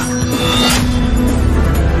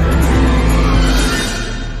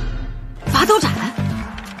拔刀斩，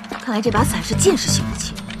看来这把伞是剑士型武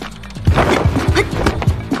器。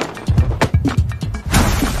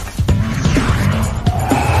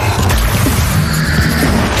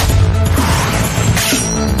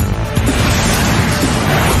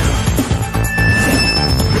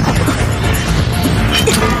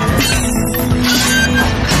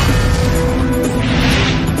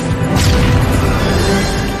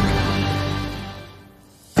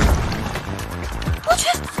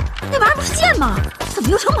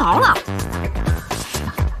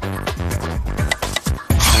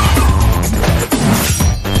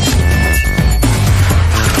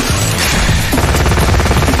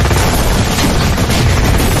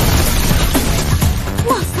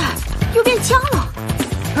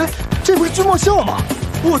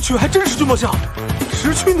我去，还真是君莫笑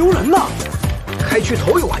，10区牛人呢！开区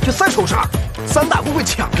头一晚就3首杀，3大公会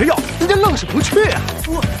抢着要，人家愣是不去啊！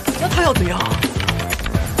那他要怎样？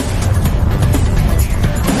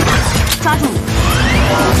抓住你！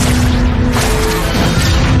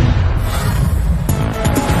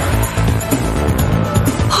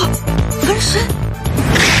分身！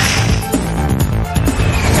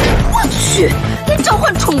我去，连召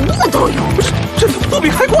唤宠物都有！这作弊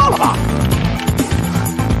开挂了吧？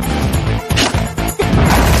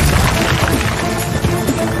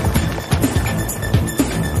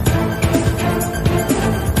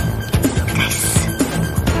该死，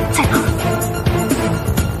在哪儿？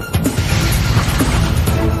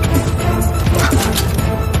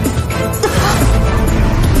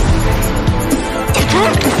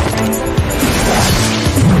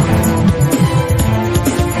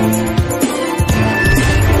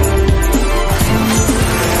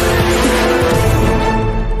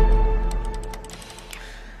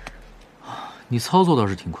你操作倒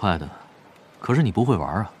是挺快的，可是你不会玩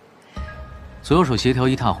啊！左右手协调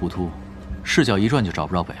一塌糊涂，视角一转就找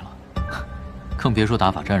不着北了，更别说打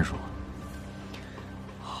法战术了。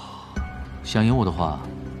想赢我的话，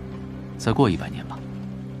再过100年吧。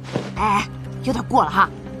哎，有点过了哈。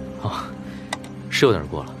哦，是有点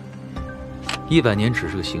过了。100年只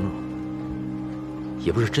是个形容，也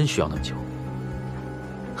不是真需要那么久。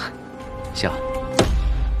下，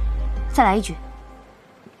再来一局。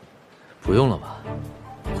不用了吧？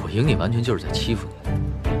我赢你完全就是在欺负你。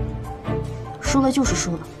输了就是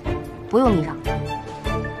输了，不用你让。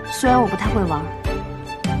虽然我不太会玩，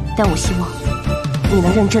但我希望你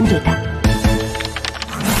能认真对待。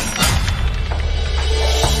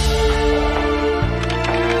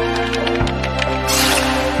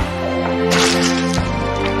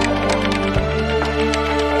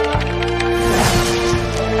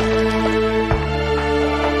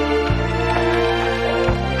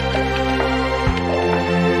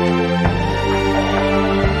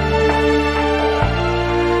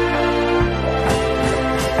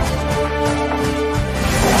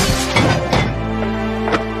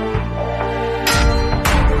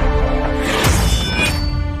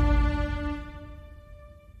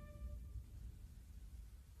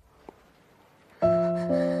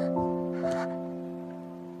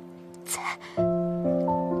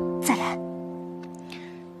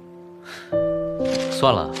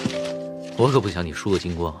算了，我可不想你输个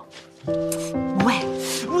精光。喂，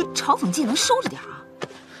你嘲讽技能收着点啊，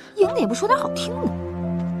赢的也不说点好听的。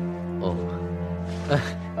哦，哎，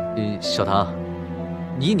小唐，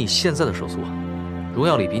以你现在的手速，荣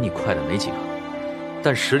耀里比你快的没几个，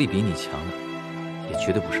但实力比你强的也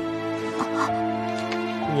绝对不少。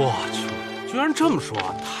我去，居然这么说，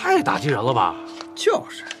太打击人了吧？就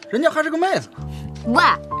是，人家还是个妹子呢。喂，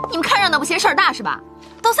你们看热闹不嫌事儿大是吧？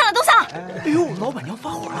都散了，都散了！哎呦，老板娘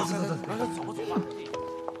发火了！走吧。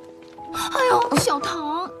哎呦，小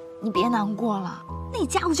唐，你别难过了，那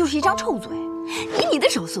家伙就是一张臭嘴，以你的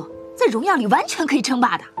手速，在荣耀里完全可以称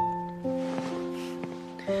霸的。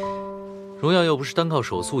荣耀又不是单靠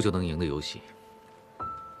手速就能赢的游戏，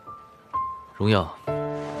荣耀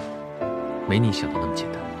没你想的那么简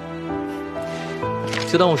单。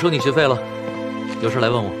就当我收你学费了，有事来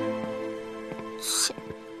问我。切，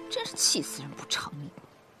真是气死人不偿命。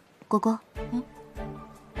果果，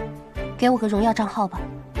给我个荣耀账号吧，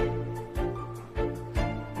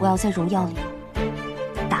我要在荣耀里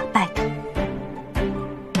打败他。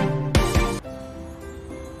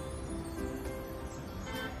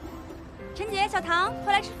陈姐，小唐，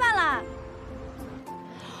回来吃饭啦。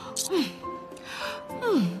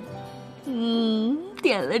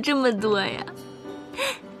点了这么多呀。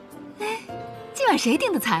哎，今晚谁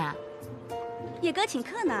订的餐啊？叶哥请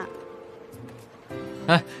客呢。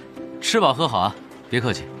哎，吃饱喝好啊，别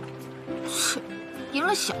客气。切，赢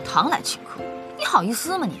了小唐来请客，你好意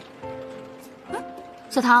思吗你？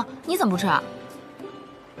小唐，你怎么不吃啊？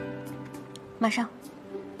马上。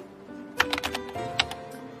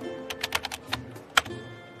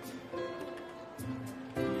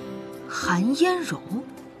韩嫣柔，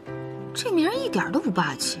这名儿一点都不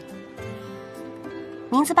霸气。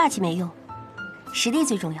名字霸气没用，实力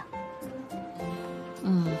最重要。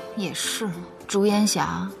也是，朱烟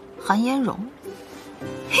霞、韩嫣柔，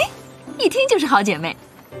嘿，一听就是好姐妹。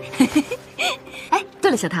哎，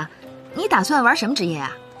对了，小唐，你打算玩什么职业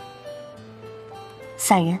啊？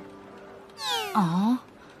散人。哦，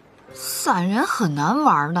散人很难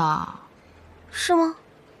玩的。是吗？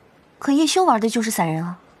可叶修玩的就是散人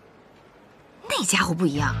啊。那家伙不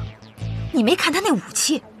一样，你没看他那武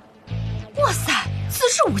器？哇塞，自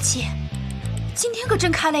制武器！今天可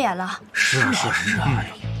真开了眼了。是啊，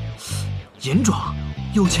银装，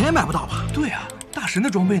有钱也买不到吧？对啊，大神的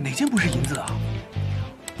装备哪件不是银子啊？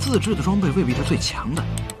自制的装备未必是最强的，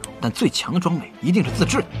但最强的装备一定是自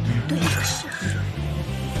制的。对，是。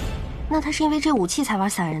那他是因为这武器才玩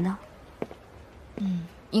散人的？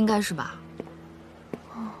应该是吧。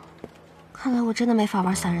看来我真的没法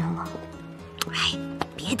玩散人了。哎，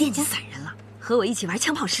别惦记散人了，和我一起玩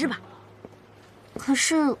枪炮师吧。可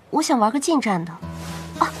是我想玩个近战的。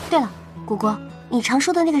哦，对了，果果，你常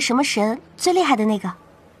说的那个什么神最厉害的那个？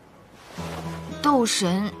斗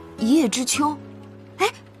神一叶知秋。哎，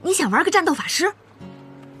你想玩个战斗法师？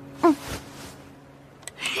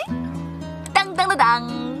当当当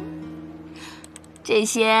当，这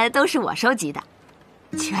些都是我收集的，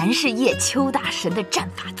全是叶秋大神的战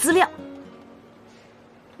法资料。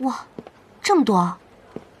哇，这么多啊！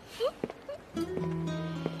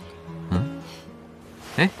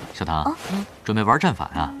哎，小唐，准备玩战法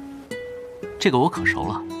呀？这个我可熟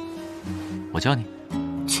了，我教你。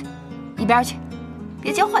去，一边去，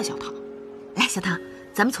别教坏小唐。来，小唐，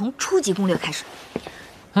咱们从初级攻略开始。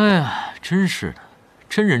哎呀，真是的，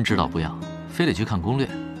真人指导不要，非得去看攻略。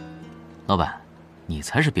老板，你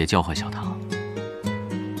才是别教坏小唐。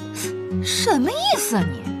什么意思啊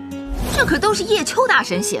你？这可都是叶秋大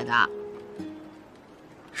神写的。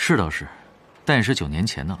是倒是，但也是9年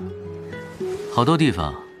前的了。好多地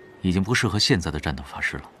方已经不适合现在的战斗法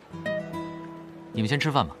师了。你们先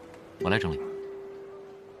吃饭吧，我来整理。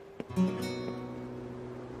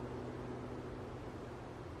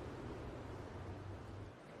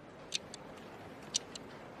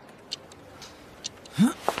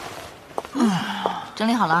整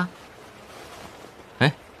理好了。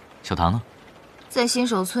哎，小唐呢？在新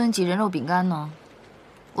手村挤人肉饼干呢，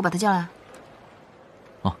我把他叫来。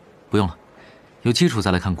哦，不用了，有基础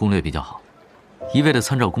再来看攻略比较好。一味的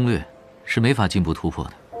参照攻略是没法进步突破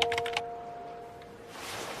的。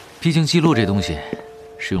毕竟记录这东西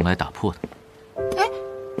是用来打破的。哎，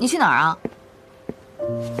你去哪儿啊？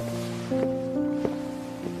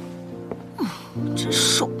真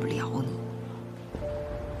受不了你！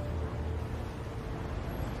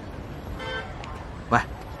喂，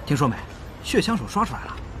听说没？血枪手刷出来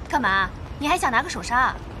了。干嘛？你还想拿个手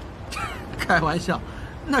杀？开玩笑，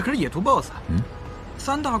那可是野图 BOSS。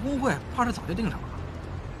3大公会怕是早就定上了。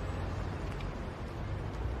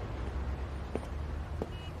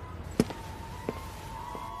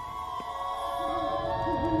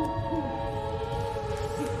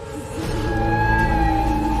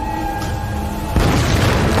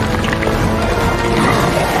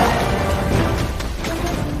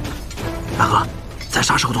大哥，在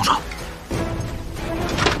啥时候动手？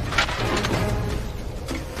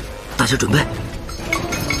大家准备。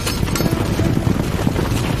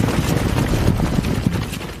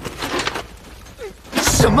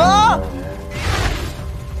什么？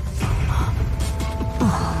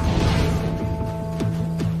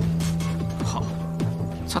好，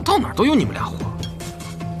咋到哪儿都有你们俩货？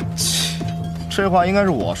切，这话应该是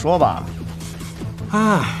我说吧？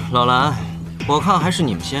哎，老蓝，我看还是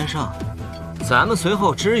你们先上，咱们随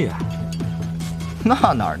后支援。那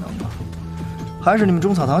哪能啊？还是你们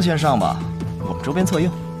中草堂先上吧，我们周边策应。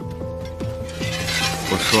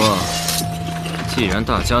我说，既然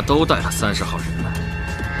大家都带了30号人来，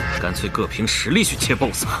干脆各凭实力去切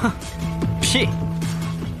BOSS。屁！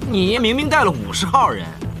你明明带了50号人。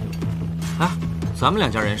哎，咱们2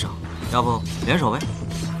家人少，要不联手呗？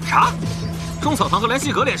啥？中草堂和莱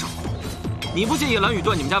西格联手？你不介意蓝雨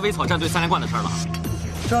断你们家微草战队3连冠的事了？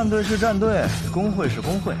战队是战队，工会是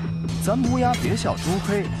工会，咱们乌鸦别笑猪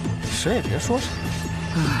黑，谁也别说谁。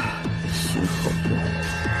唉，心后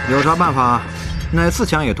有啥办法？哪次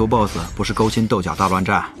抢野图 BOSS 不是勾心斗角大乱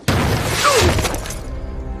战？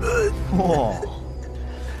哇，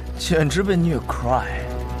简直被虐 cry！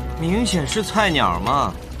 明显是菜鸟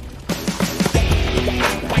嘛。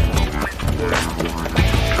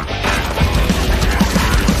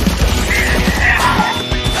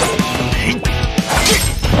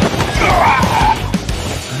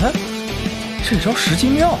哎，这招时机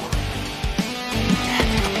妙啊！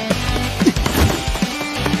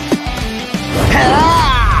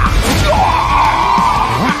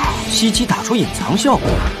袭击打出隐藏效果，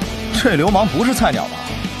这流氓不是菜鸟吧？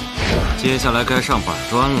接下来该上板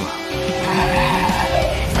砖了。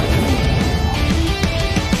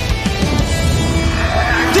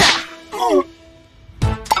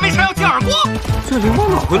他为啥要接耳光？这流氓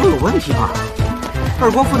脑回路有问题吧？耳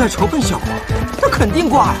光附带仇恨效果，那肯定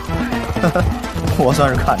挂呀！我算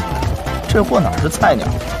是看出来了，这货哪是菜鸟，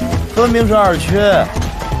分明是2缺。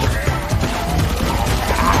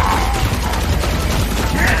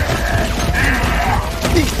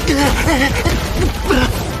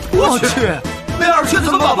我去，贝尔却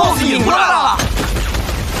怎么把 BOSS 引过来了？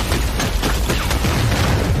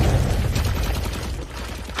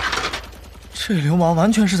这流氓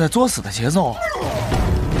完全是在作死的节奏。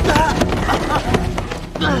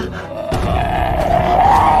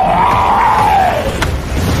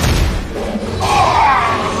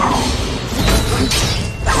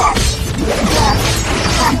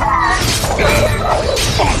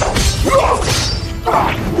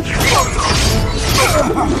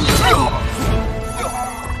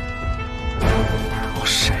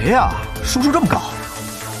谁呀？输出这么高？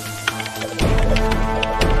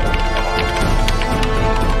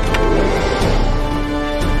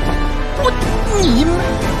你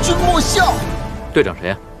君莫笑。队长谁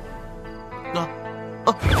呀？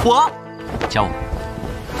我。加我。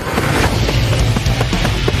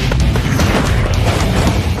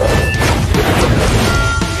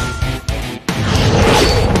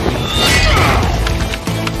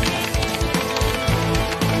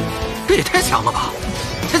这也太强了吧！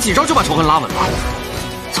才几招就把仇恨拉稳了，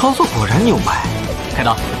操作果然牛掰。开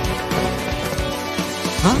打！啊，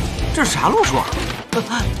这是啥路数啊？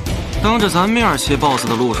当着咱面切 BOSS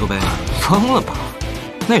的路数呗？疯了吧？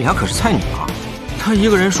那俩可是菜鸟，他一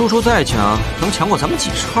个人输出再强，能强过咱们几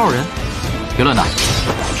十号人？别乱打，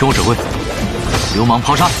听我指挥，流氓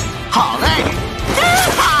抛杀！好嘞！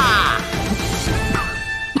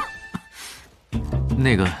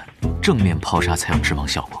那个正面抛杀才有致亡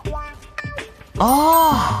效果。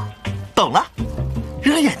哦，懂了，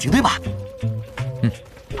扔眼睛对吧？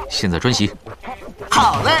现在专袭。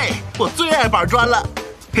好嘞，我最爱板砖了。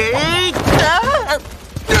嘿，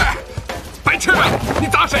白痴，你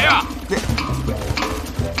打谁啊？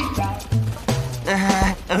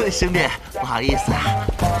兄弟，不好意思啊。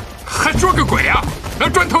还说个鬼呀！拿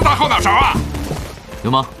砖头打后脑勺啊！流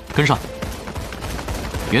氓，跟上！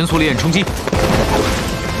元素烈焰冲击！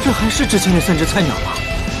这还是之前那3只菜鸟吗？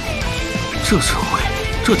这指挥，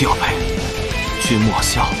这调配，君莫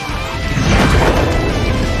笑。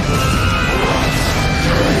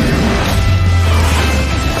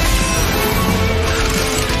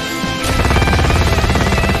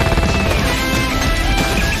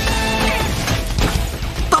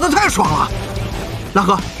打得太爽了！蓝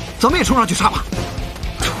河，咱们也冲上去杀吧！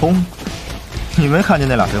冲！你没看见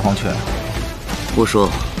那俩飞黄雀？我说，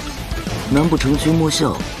难不成君莫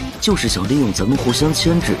笑就是想利用咱们互相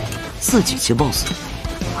牵制，自己切 BOSS？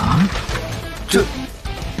 啊？这……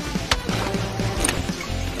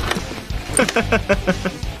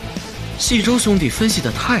细周兄弟分析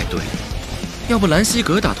的太对了，要不兰溪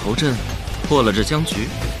阁打头阵，破了这僵局。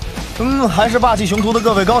还是霸气雄图的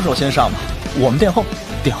各位高手先上吧，我们殿后。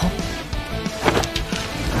殿后。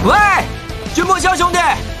喂，君莫笑兄弟，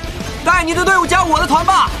带你的队伍加我的团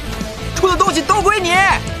吧，出的东西都归你。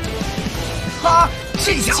啊，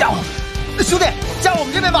这家伙！兄弟，加我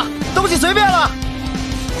们这边吧，东西随便了。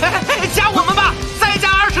加我们吧，再加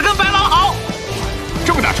20根白狼好。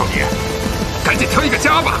这么大手笔，赶紧挑一个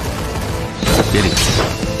加吧。别理。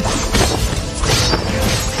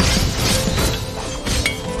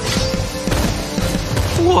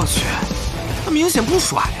我去，他明显不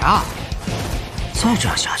甩呀！再这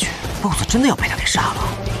样下去 ，BOSS 真的要被他给杀了。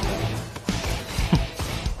哼，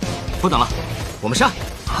不等了，我们杀！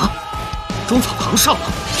啊！中草堂上了，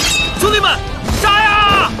兄弟们，杀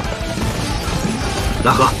呀！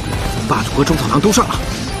蓝河，霸主和中草堂都上了，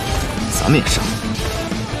咱们也上。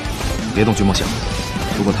别动君莫笑，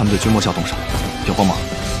如果他们对君莫笑动手，要帮忙。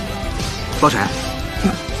帮谁？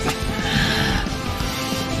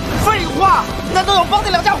废话，难道要帮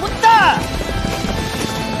那两家混蛋？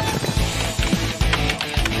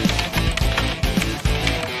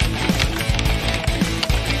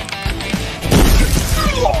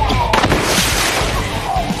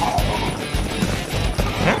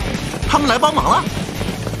他们来帮忙了。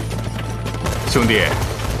兄弟，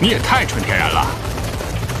你也太纯天然了。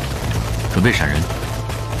准备闪人。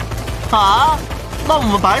啊，那我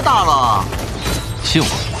们白打了。信我，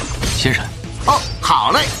先闪。哦，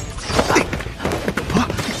好嘞。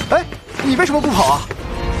哎，你为什么不跑啊？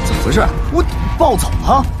怎么回事？我暴走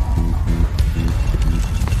了。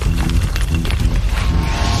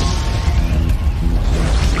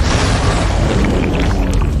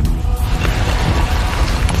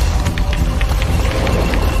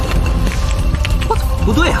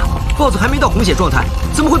不对啊 ，BOSS 还没到红血状态，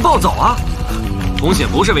怎么会暴走啊？红血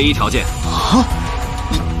不是唯一条件啊！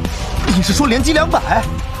你是说连击200？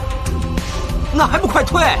那还不快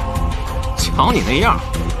退！瞧你那样，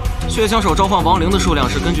血枪手召唤亡灵的数量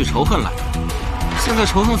是根据仇恨来的，现在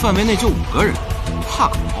仇恨范围内就5个人，怕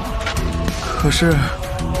狗？可是，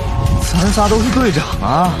咱仨都是队长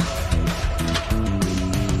啊！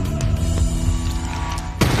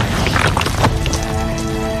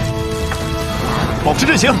保持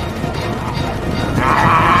阵型。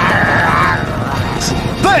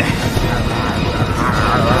备。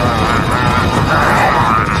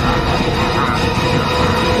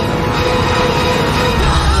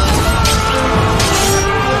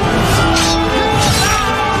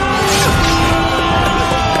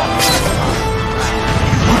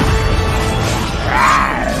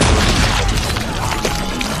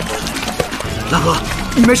蓝河，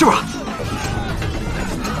你没事吧？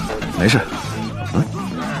没事。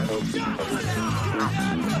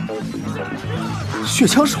血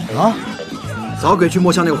枪手呢？早给君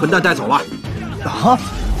莫笑那个混蛋带走了。啊！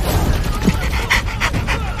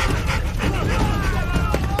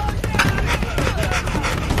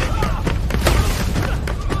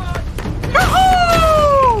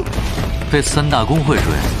被3大公会追，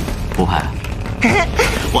不怕呀？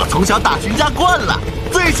我从小打群架惯了，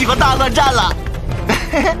最喜欢大乱战了。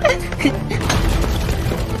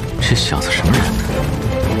这小子什么人？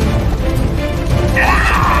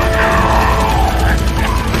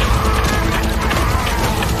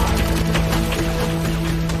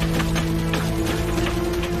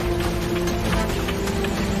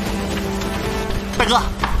大哥，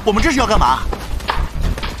我们这是要干嘛？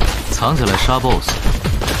藏起来杀 BOSS。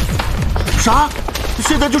啥？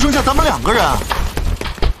现在就剩下咱们2个人。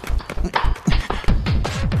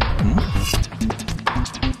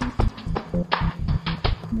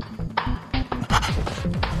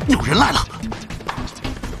有人来了。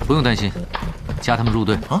不用担心，加他们入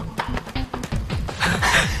队啊。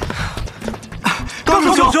高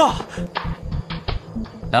手兄，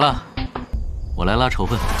来了，我来拉仇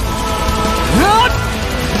恨。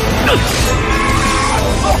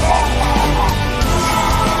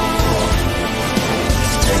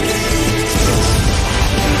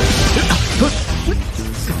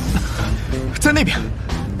在那边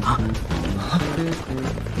啊！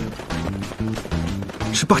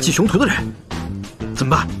是霸气雄图的人，怎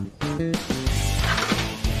么办？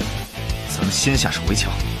咱们先下手为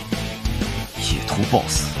强。野图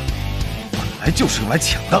BOSS 本来就是用来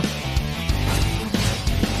抢的。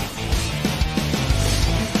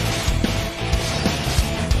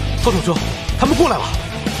高手兄，他们过来了。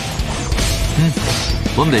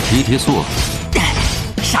我们得提一提速。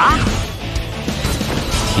啥？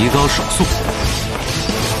提高手速。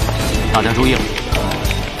大家注意了。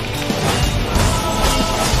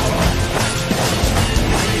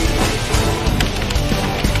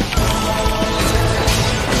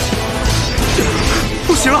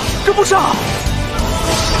不行了，跟不上！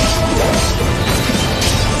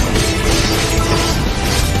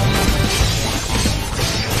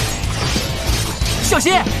小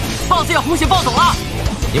心 ，BOSS 要红血暴走了！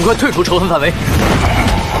你们快退出仇恨范围！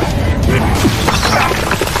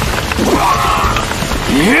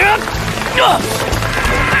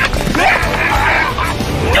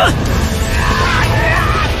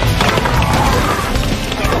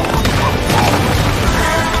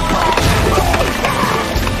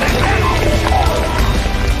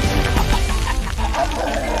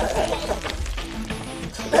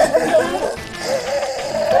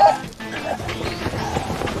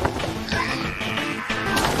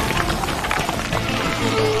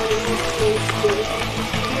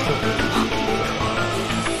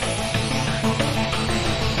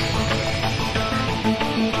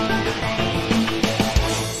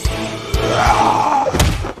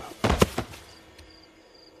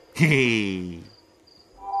嘿嘿，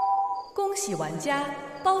恭喜玩家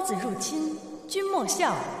包子入侵，君莫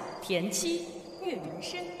笑，田七，岳云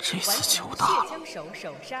深，这次糗大了。血枪手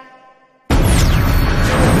首杀。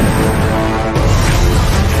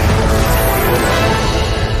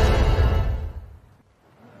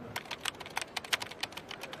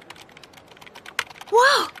哇，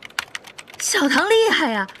小唐厉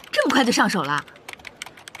害呀，这么快就上手了，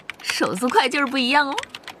手速快劲儿不一样哦。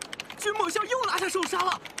君莫笑又拿下首杀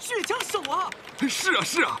了，血枪手啊！是啊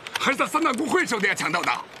是啊，还是在3大公会手底下抢到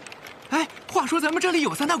的。哎，话说咱们这里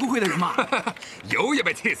有3大公会的人吗？有也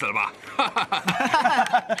被气死了吧？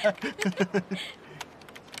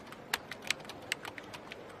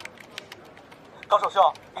高手兄，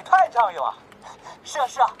你太仗义了。是啊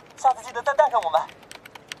是啊，下次记得再带上我们。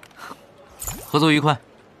合作愉快。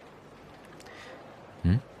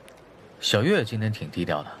小月今天挺低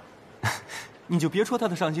调的。你就别戳他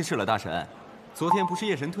的伤心事了，大神。昨天不是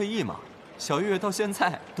叶神退役吗？小月到现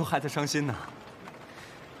在都还在伤心呢。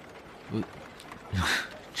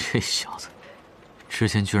这小子，之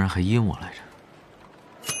前居然还阴我来着。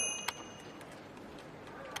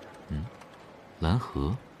蓝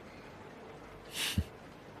河。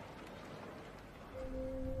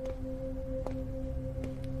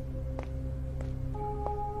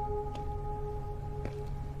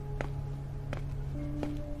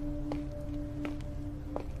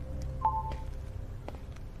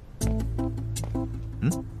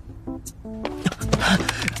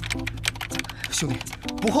兄弟，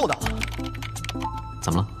不厚道。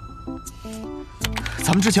怎么了？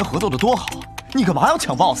咱们之前合作的多好，你干嘛要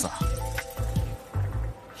抢 BOSS 啊？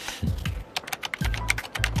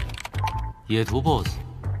野图 BOSS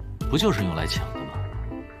不就是用来抢的吗？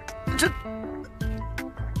这，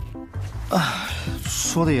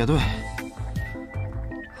说的也对。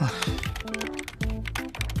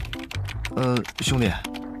兄弟，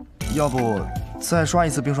要不再刷一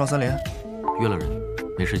次冰霜森林？约了人，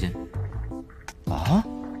没时间。啊？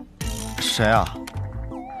谁啊？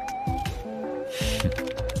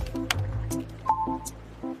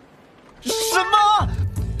什么？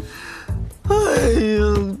哎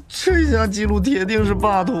呀，这下记录铁定是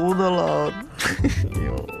霸图的了。哎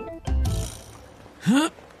呦。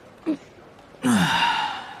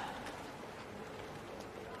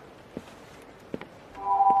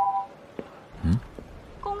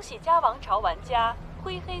恭喜加王朝玩家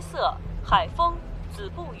灰黑色、海风、子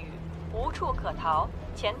不语、无处可逃、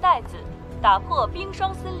钱袋子打破冰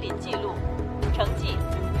霜森林纪录，成绩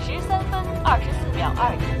13分24秒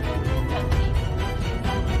21，成绩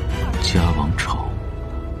加王朝。